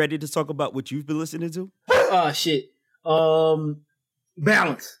you ready to talk about what you've been listening to? Oh shit.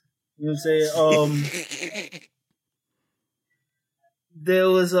 Balance. You know what I'm saying? There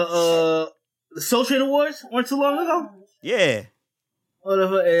was the Soul Train Awards weren't too long ago. Yeah.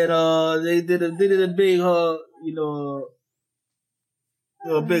 Whatever, and they did a big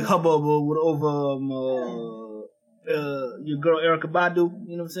big hubbub over your girl Erykah Badu.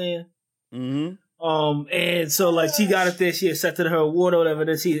 You know what I'm saying? Mm-hmm. And so like she got up there, she accepted her award or whatever,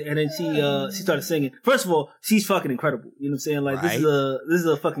 then she started singing. First of all, she's fucking incredible. You know what I'm saying? Like this is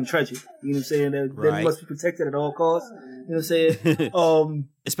a fucking treasure. You know what I'm saying? That must be protected at all costs. You know what I'm saying?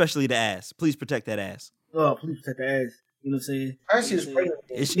 Especially the ass. Please protect that ass. Oh, please protect the ass. You know what I'm saying? Actually, it's pregnant.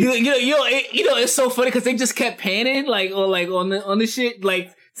 It's so funny because they just kept panning on the shit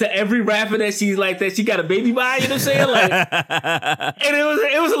like to every rapper that she's like that she got a baby by. You know what I'm saying? Like, and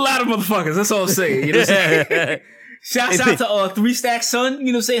it was a lot of motherfuckers. That's all I'm saying. You know what I'm saying? Shouts out to 3 Stack Son. You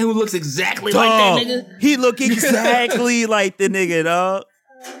know what I'm saying? Who looks exactly like that nigga. He look exactly like the nigga, dog.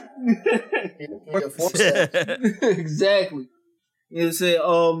 Exactly. You know what I'm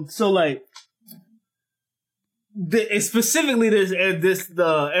saying? So like. Specifically, the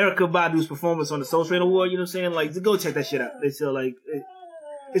Erykah Badu's performance on the Soul Train Award, you know what I'm saying? Like, go check that shit out. It's like,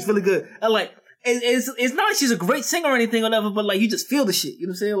 it's really good. And like, it's not like she's a great singer or anything or whatever, but like, you just feel the shit. You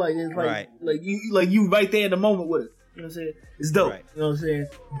know what I'm saying? Like, it's like, you right there in the moment with it. You know what I'm saying? It's dope. Right. You know what I'm saying?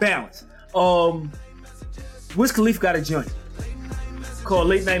 Balance. Wiz Khalifa got a joint called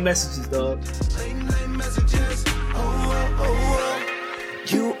Late Night Messages, dog.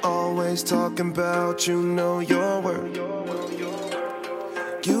 You always talking about you know your worth.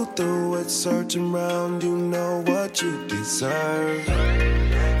 You through it searching around, you know what you deserve.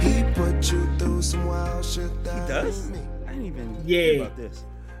 He put you through some wild shit that he does? I didn't even hear about this.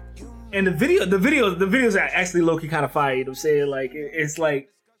 And the videos are actually low-key kind of fire, you know what I'm saying? Like it's like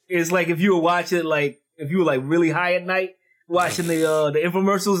if you were watching like if you were like really high at night watching the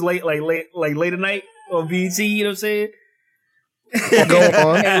infomercials late at night on BET, you know what I'm saying? Go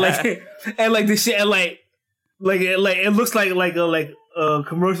on. and like this shit, and like it looks like a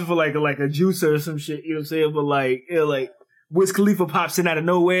commercial for like a juicer or some shit. You know what I'm saying? But like Wiz Khalifa pops in out of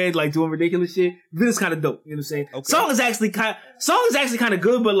nowhere, like doing ridiculous shit. Video's kind of dope. You know what I'm saying? Okay. Song is actually kind of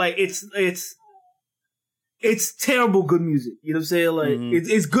good, but like it's terrible good music. You know what I'm saying? Like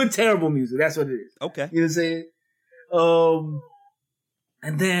it's good terrible music. That's what it is. Okay. You know what I'm saying?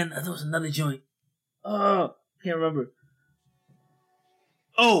 And then there was another joint. Can't remember.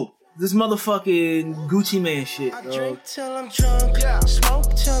 Oh, this motherfucking Gucci Man shit, I dog. drink till I'm drunk,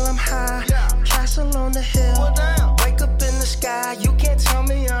 smoke till I'm high, castle on the hill, wake up in the sky, you can't tell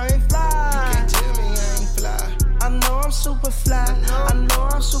me I ain't fly. I know I'm super fly,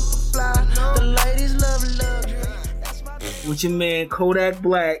 the ladies love. With your man Kodak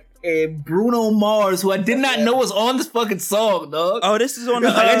Black and Bruno Mars, who I did not know was on this fucking song, dog. Oh, this is on the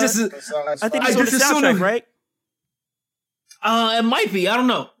I think it's on the soundtrack, right? It might be. I don't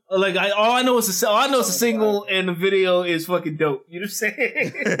know. Like, all I know is a single, and the video is fucking dope. You know what I'm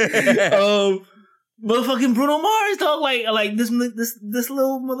saying? Motherfucking Bruno Mars, dog. Like this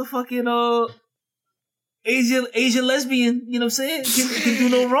little motherfucking Asian lesbian, you know what I'm saying? Can do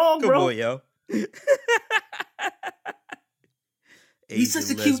no wrong, bro. Come on, yo. He's such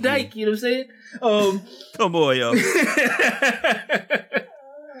a cute dyke, you know what I'm saying? Come on, yo.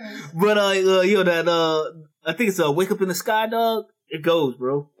 But I think it's Wake Up in the Sky, dog. It goes,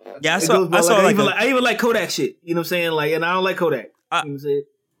 bro. Yeah, I even like Kodak shit. You know what I'm saying? Like, and I don't like Kodak. You know what I'm saying?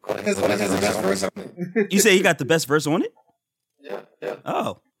 Kodak has the best verse on it. You say he got the best verse on it? Yeah.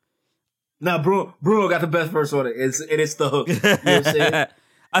 Oh. Nah, Bruno got the best verse on it. It's the hook. You know what I'm saying?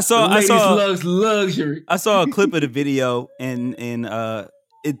 I saw loves luxury. I saw a clip of the video and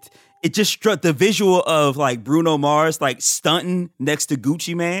it just struck the visual of like Bruno Mars like stunting next to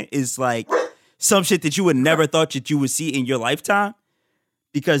Gucci Mane is like some shit that you would never thought that you would see in your lifetime.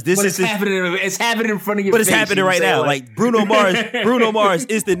 Because it's happening in front of your face. But it's happening right now. Like Bruno Mars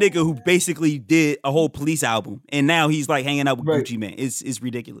is the nigga who basically did a whole Police album. And now he's like hanging out with Gucci Mane. It's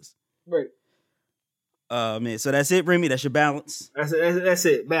ridiculous. Right. Man, so that's it, Remy. That's your balance. That's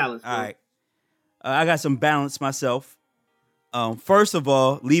it. Balance. All right. I got some balance myself. First of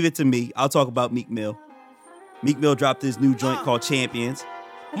all, leave it to me. I'll talk about Meek Mill. Meek Mill dropped his new joint called Champions.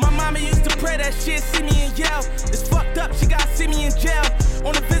 My mama used to pray that shit, see me and yell. It's fucked up, she got see me in jail.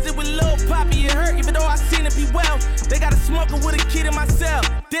 On a visit with Lil Poppy, it hurt, even though I seen it be well. They got a smoker with a kid in my cell.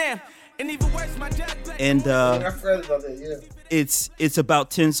 Damn. And even worse, my dad. And I've heard about that, yeah. It's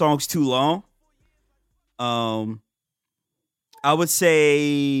about 10 songs too long. I would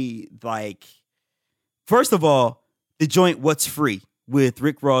say, like, first of all, the joint What's Free with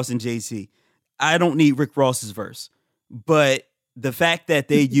Rick Ross and Jay-Z. I don't need Rick Ross's verse. But the fact that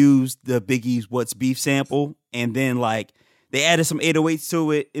they used the Biggie's What's Beef sample and then, like, they added some 808s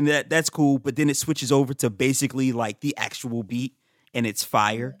to it, and that's cool, but then it switches over to basically, like, the actual beat, and it's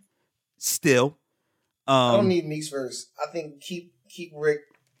fire still. I don't need Meek's verse. I think keep Rick.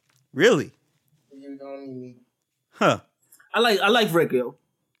 Really? You don't need Meek. Huh. I like Rick, yo.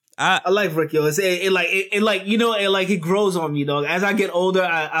 I like Rick, yo. It grows on me, dog. As I get older,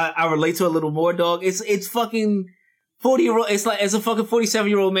 I relate to it a little more, dog. It's fucking 40-year-old. It's a fucking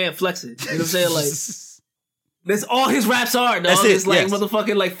 47-year-old man flexing. You know what I'm saying? Like, that's all his raps are, dog. That's it, it's like yes.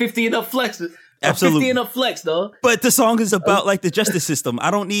 Motherfucking like 50 and up flex. Absolutely. 50 and up flex, dog. But the song is about like the justice system. I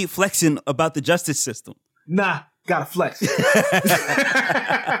don't need flexing about the justice system. Nah, gotta flex.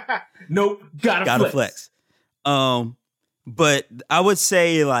 Nope, gotta flex. But I would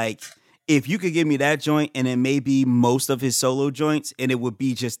say, like, if you could give me that joint and then maybe most of his solo joints, and it would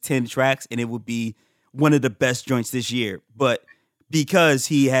be just 10 tracks, and it would be one of the best joints this year. But because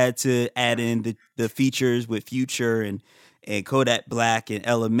he had to add in the features with Future and Kodak Black and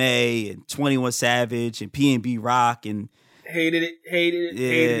LMA and 21 Savage and P&B Rock and hated it.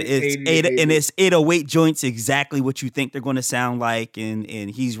 It's 808 joints, exactly what you think they're going to sound like, and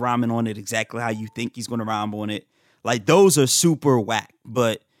he's rhyming on it exactly how you think he's going to rhyme on it. Like, those are super whack.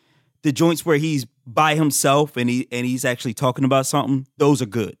 But the joints where he's by himself and he's actually talking about something, those are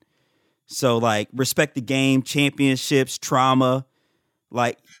good. So, like, Respect the Game, Championships, Trauma,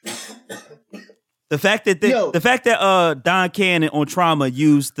 like the fact that Don Cannon on Trauma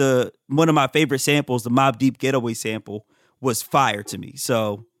used one of my favorite samples, the Mobb Deep Getaway sample, was fire to me.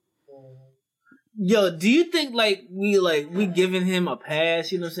 So, yo, do you think we giving him a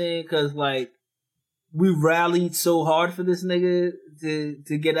pass? You know what I'm saying? Because like we rallied so hard for this nigga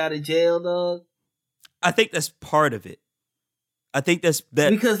to get out of jail, dog. I think that's part of it. I think that's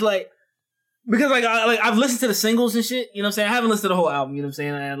that because I've listened to the singles and shit. You know what I'm saying? I haven't listened to the whole album. You know what I'm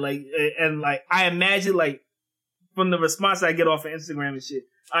saying? And I imagine like from the response I get off of Instagram and shit,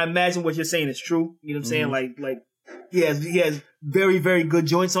 I imagine what you're saying is true. You know what I'm saying? Like he has very, very good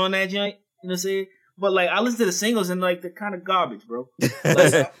joints on that joint. You know what I'm saying? But like I listen to the singles and like they're kind of garbage, bro.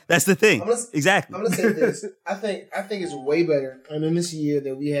 Like, that's the thing. Exactly. I'm gonna say this. I think it's way better. And in this year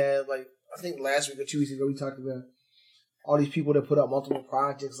that we had, like I think last week or 2 weeks ago, we talked about all these people that put up multiple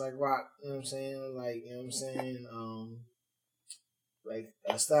projects like Rock. You know what I'm saying? Like, you know what I'm saying? Like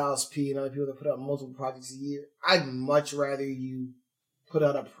Styles P and other people that put up multiple projects a year. I'd much rather you put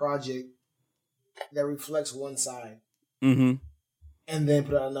out a project that reflects one side, and then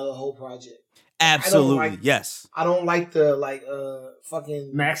put out another whole project. Absolutely, yes. I don't like the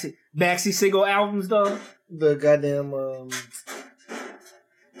fucking maxi single albums though. The goddamn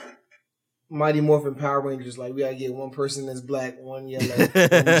Mighty Morphin Power Rangers. Like we gotta get one person that's black, one yellow, one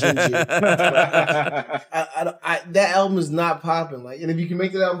ginger. That album is not popping. Like, and if you can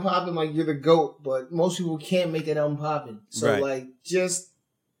make that album popping, like you're the GOAT. But most people can't make that album popping. So like, just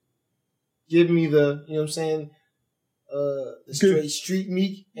give me the, you know what I'm saying. The straight street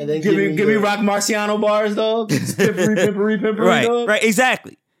Meek, and then give me Rock Marciano bars, dog. Pimpery, right, dog. right,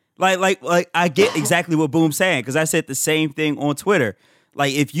 exactly. Like I get exactly what Boom's saying because I said the same thing on Twitter.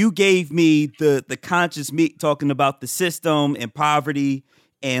 Like if you gave me the conscious Meek talking about the system and poverty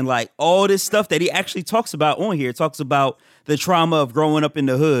and like all this stuff that he actually talks about on here, talks about the trauma of growing up in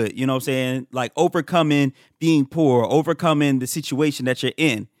the hood, you know what I'm saying? Like overcoming being poor, overcoming the situation that you're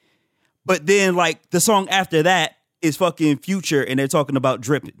in. But then like the song after that is fucking Future and they're talking about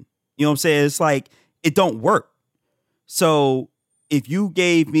dripping. You know what I'm saying? It's like it don't work. So if you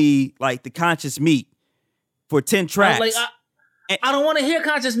gave me like the conscious Meek for 10 tracks. I don't want to hear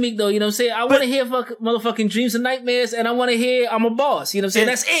conscious Meek though, you know what I'm saying? I want to hear motherfucking Dreams and Nightmares and I want to hear I'm a Boss, you know what I'm saying?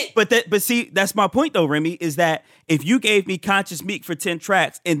 That's it. But see, that's my point though, Remy, is that if you gave me conscious Meek for 10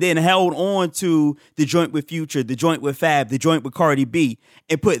 tracks and then held on to the joint with Future, the joint with Fab, the joint with Cardi B,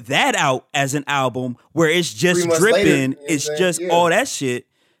 and put that out as an album where it's just dripping, it's just all that shit,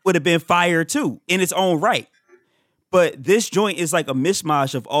 would have been fire too in its own right. But this joint is like a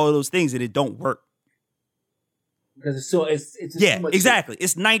mishmash of all of those things and it don't work. Because it's too much exactly. Shit.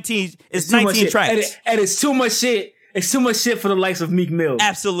 It's 19 tracks. And it's too much shit. It's too much shit for the likes of Meek Mill.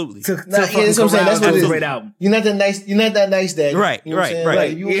 Absolutely. That's what I'm saying. That's what it is. Great album. You're not that nice, Daddy. Right, you know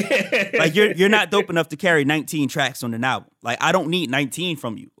right. Like, you're not dope enough to carry 19 tracks on an album. Like I don't need 19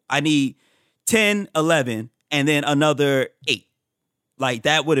 from you. I need 10, 11, and then another 8. Like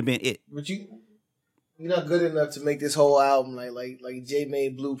that would have been it. But you're not good enough to make this whole album like Jay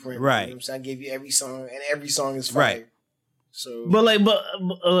made Blueprint. Right. You know what I'm saying? I gave you every song, and every song is fire. Right. So,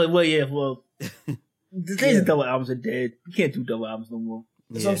 the days of double albums are dead. You can't do double albums no more.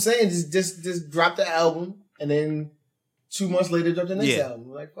 That's what I'm saying. Just drop the album, and then 2 months later, drop the next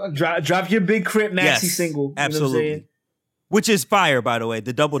album. Like fuck. Drop your Big Crit maxi single. Absolutely. You know what I'm Which is fire, by the way.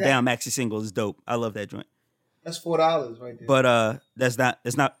 The Double Down maxi single is dope. I love that joint. That's $4 right there. But that's not.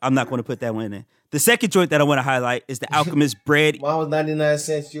 I'm not going to put that one in. The second joint that I want to highlight is the Alchemist Bread. Mine was 99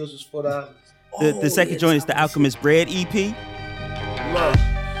 cents. Yours was $4. The second joint is the Alchemist Bread EP. Look,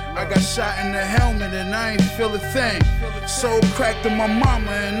 I got shot in the helmet and I ain't feel a thing. Soul cracked to my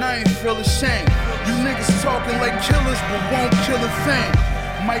mama and I ain't feel ashamed. You niggas talking like killers but won't kill a thing.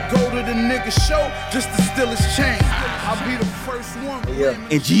 Might go to the nigga show just to steal his chain. I'll be the first one.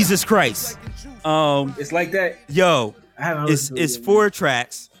 And Jesus Christ. It's like that. Yo, it's 4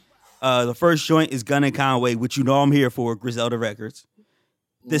 tracks. The first joint is Gun and Conway, which you know I'm here for, Griselda Records.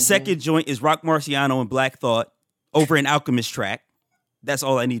 The second joint is Rock Marciano and Black Thought over an Alchemist track. That's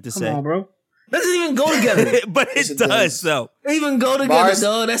all I need to say. Come on, bro. Doesn't even go together. But it does, though. They even go together,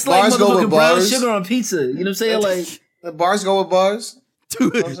 dog. That's like motherfucking brown sugar on pizza. You know what I'm saying? Like the bars go with bars.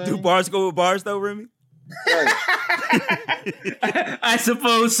 Do bars go with bars, though, Remy? Right. I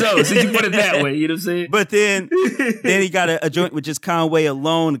suppose so. Since you put it that way, you know what I'm saying? But then he got a joint with just Conway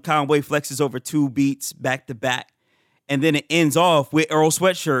alone. Conway flexes over 2 beats back to back. And then it ends off with Earl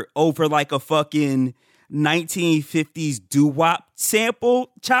Sweatshirt over like a fucking 1950s doo-wop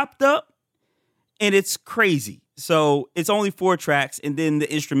sample chopped up. And it's crazy. So it's only 4 tracks. And then the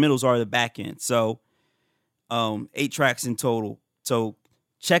instrumentals are the back end. So 8 tracks in total. So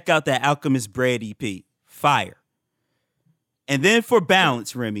check out that Alchemist Bread EP. Fire. And then for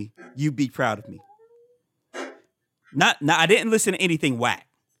balance, Remy, you be proud of me. I didn't listen to anything whack.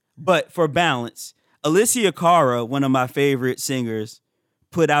 But for balance, Alicia Cara, one of my favorite singers,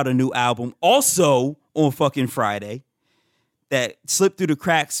 put out a new album also on fucking Friday that slipped through the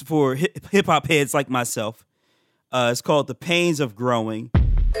cracks for hip hop heads like myself. It's called The Pains of Growing.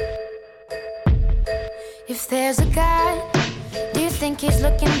 If there's a God, do you think he's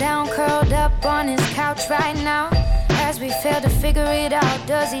looking down, curled up on his couch right now? As we fail to figure it out,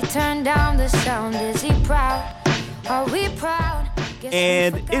 does he turn down the sound? Is he proud? Are we proud?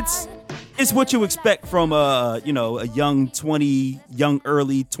 And it's what you expect from a young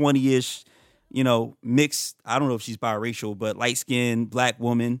early 20-ish, mixed, I don't know if she's biracial, but light-skinned black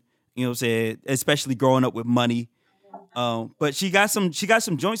woman, you know what I'm saying, especially growing up with money. But she got some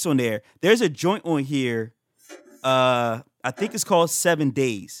joints on there. There's a joint on here, I think it's called 7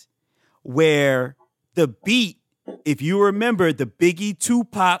 Days, where the beat, if you remember the Biggie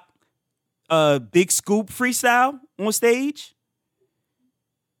Tupac Big Scoop freestyle on stage.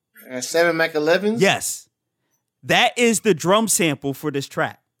 7 Mac 11s? Yes. That is the drum sample for this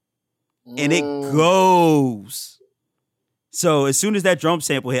track. And it goes. So as soon as that drum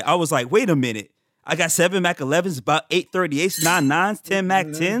sample hit, I was like, wait a minute. I got 7 Mac 11s, about 838s, 9 9s, 10 Mac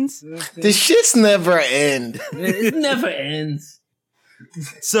 10s. The shits never end. It never ends.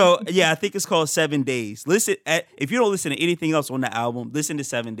 So, yeah, I think it's called 7 Days. If you don't listen to anything else on the album, listen to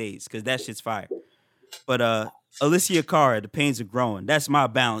 7 Days, because that shit's fire. But Alicia Cara, The Pains of Growing, that's my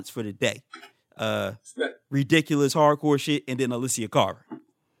balance for the day. Ridiculous hardcore shit, and then Alicia Cara.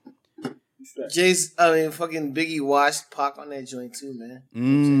 fucking Biggie washed Pac on that joint too, man. You know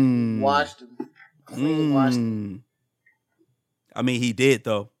what I'm saying? Washed him. Clean washed him. I mean, he did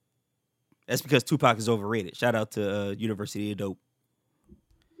though. That's because Tupac is overrated. Shout out to University of Dope.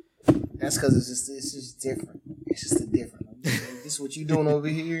 That's because it's just different. It's just a different. This is what you doing over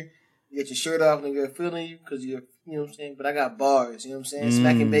here. You get your shirt off and they're feeling you because you know what I'm saying? But I got bars, you know what I'm saying?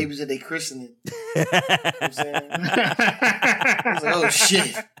 Smacking babies that they christening. You know what I'm saying? I was like, oh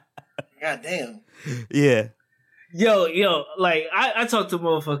shit. God damn. Yeah. Yo, like I talked to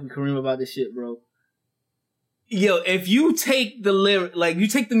motherfucking Kareem about this shit, bro. Yo, if you take the lyric, like you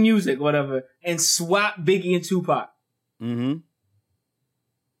take the music, whatever, and swap Biggie and Tupac, do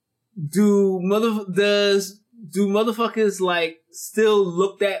motherfuckers like still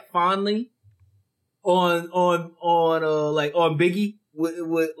look that fondly on Biggie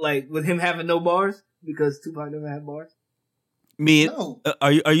with him having no bars because Tupac never had bars? No. Uh,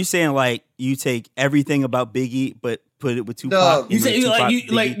 Are you saying like you take everything about Biggie but put it with Tupac? You say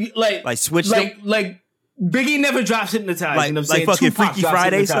like switch them? Like Biggie never drops Hypnotized. Like, you know what I'm saying? like fucking Tupac Freaky drops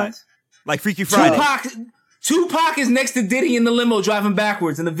Friday, son? Hypnotized. Like Freaky Friday. Tupac is next to Diddy in the limo driving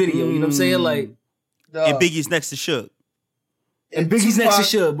backwards in the video. You know what I'm saying? Like, and Biggie's next to Suge. And Biggie's next to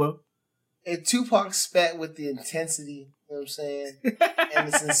Suge, bro. And Tupac spat with the intensity, you know what I'm saying,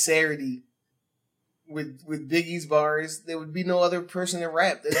 and the sincerity. With Biggie's bars, there would be no other person to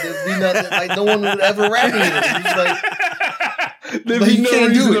rap. There would be nothing, like no one would ever rap again. He's like, there'd be no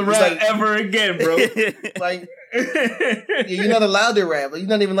reason to rap ever again, bro. Like, yeah, you're not allowed to rap. Like, you're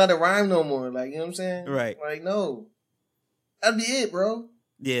not even allowed to rhyme no more. Like, you know what I'm saying? Right. Like, no. That'd be it, bro.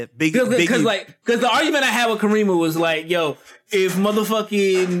 Yeah, because the argument I had with Karima was like, yo, if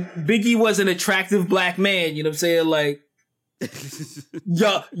motherfucking Biggie was an attractive black man, you know what I'm saying? Like,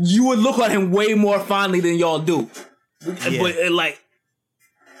 yo, you would look at him way more fondly than y'all do. Yeah. But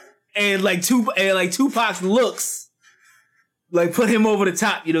Tupac's looks like put him over the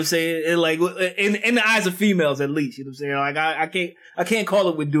top, you know what I'm saying? And like in the eyes of females at least, you know what I'm saying? Like I can't call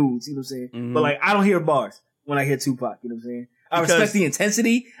it with dudes, you know what I'm saying? Mm-hmm. But like I don't hear bars when I hear Tupac, you know what I'm saying? I respect the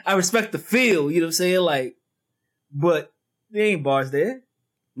intensity, I respect the feel, you know what I'm saying? Like, but there ain't bars there.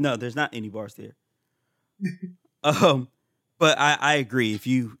 No, there's not any bars there. But I agree. If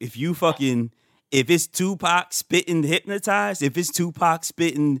it's Tupac spitting Hypnotized, if it's Tupac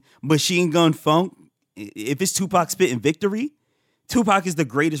spitting Machine Gun Funk, if it's Tupac spitting Victory, Tupac is the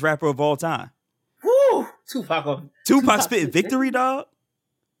greatest rapper of all time. Woo! Tupac spitting Victory, dog.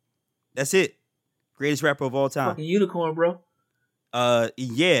 That's it. Greatest rapper of all time. Fucking unicorn, bro.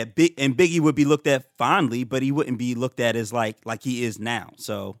 Yeah, Biggie would be looked at fondly, but he wouldn't be looked at as like he is now.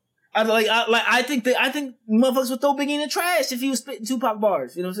 So I think motherfuckers would throw Biggie in the trash if he was spitting Tupac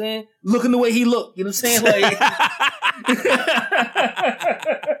bars. You know what I'm saying? Looking the way he looked. You know what I'm saying? Like,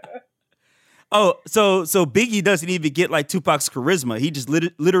 oh, so Biggie doesn't even get like Tupac's charisma. He just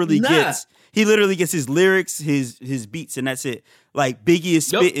literally gets his lyrics, his beats, and that's it. Like Biggie is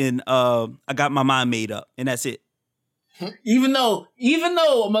spitting. I got my mind made up, and that's it. Even though a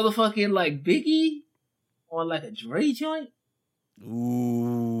motherfucking like Biggie on like a Dre joint.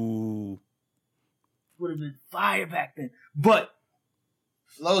 Ooh, would have been fire back then. But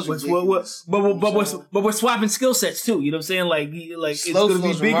Flow's ridiculous. But we're swapping skill sets too. You know what I'm saying? Like it's gonna be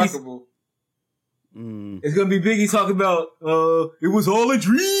Biggie's. Remarkable. It's gonna be Biggie talking about it was all a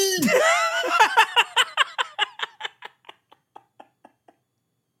dream.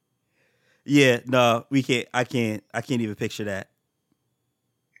 Yeah, no, we can't. I can't even picture that.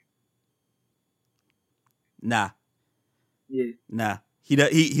 Nah. Yeah. Nah.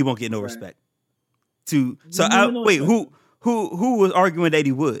 He won't get no respect. Who was arguing that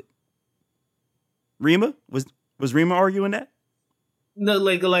he would? Rima? Was Rima arguing that? No,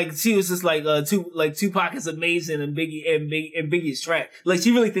 like she was just like Tupac is amazing and Biggie is trash. Like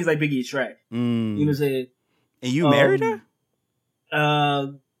she really thinks like Biggie is trash. You know what I'm saying? And you married her?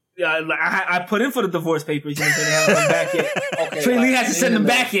 Yeah, I put in for the divorce papers. You know what I'm saying? They haven't come back yet. Okay, Trey Lee hasn't sent them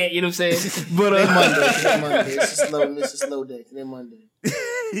back yet. You know what I'm saying? But Monday. It's a slow day. Then Monday.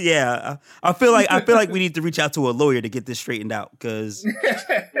 Yeah, I feel like we need to reach out to a lawyer to get this straightened out because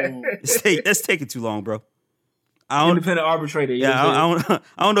that's taking too long, bro. Independent arbitrator. Yeah, I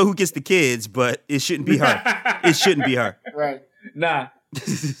don't know who gets the kids, but it shouldn't be her. It shouldn't be her. Right. Nah.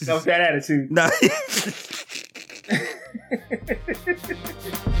 That was that attitude. Nah.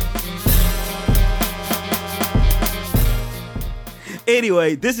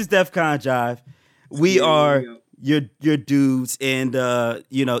 Anyway, this is DefCon Jive. We are your dudes, and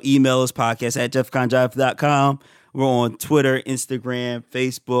email us podcast at defconjive.com. We're on Twitter, Instagram,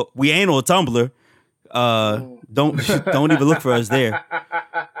 Facebook. We ain't on Tumblr. Don't even look for us there.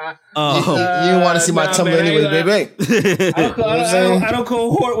 You don't want to see my Tumblr anyway, baby. I don't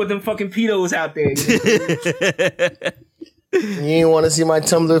cohort with them fucking pedos out there. You ain't want to see my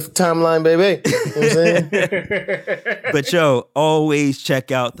Tumblr timeline, baby. You know what I'm saying? But yo, always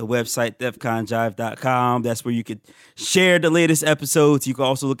check out the website, defconjive.com. That's where you can share the latest episodes. You can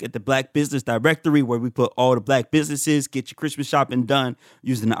also look at the Black Business Directory where we put all the black businesses. Get your Christmas shopping done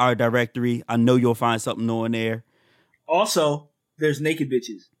using our directory. I know you'll find something on there. Also, there's naked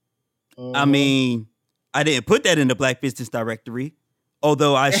bitches. I mean, I didn't put that in the Black Business Directory,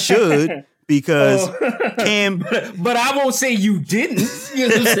 although I should. Because Cam, but I won't say you didn't. You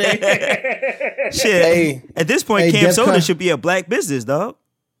know what I'm saying? Shit. Hey, at this point, Cam Soda should be a black business, dog.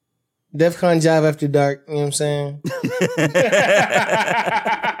 DefCon Jive After Dark. You know what I'm saying?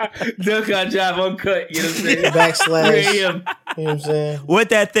 DefCon Jive Uncut. You know what I'm saying? Backslash. You know what I'm saying? What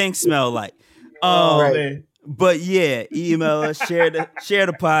that thing smell like? Right. But yeah, email us, share the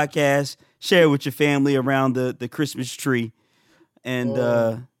podcast, share it with your family around the Christmas tree, and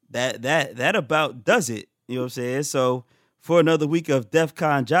that about does it. You know what I'm saying? So for another week of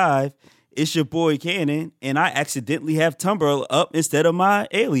DefCon Jive, it's your boy Cannon, and I accidentally have Tumblr up instead of my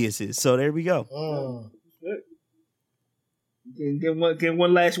aliases. So there we go. Get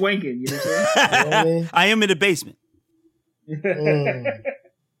one last wanking. You know what I'm saying? I am in the basement.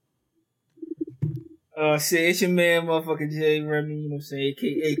 Shit, it's your man, motherfucking Jay Remy, you know what I'm saying?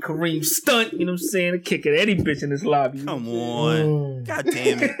 AKA Kareem Stunt, you know what I'm saying? Kicking any bitch in this lobby. Come on. God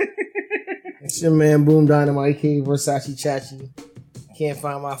damn it. It's your man, Boom Dynamite, AKA Versace Chachi. Can't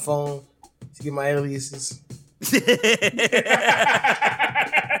find my phone to get my aliases.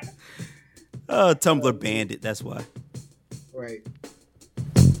 Oh, Tumblr banned it, that's why. Right.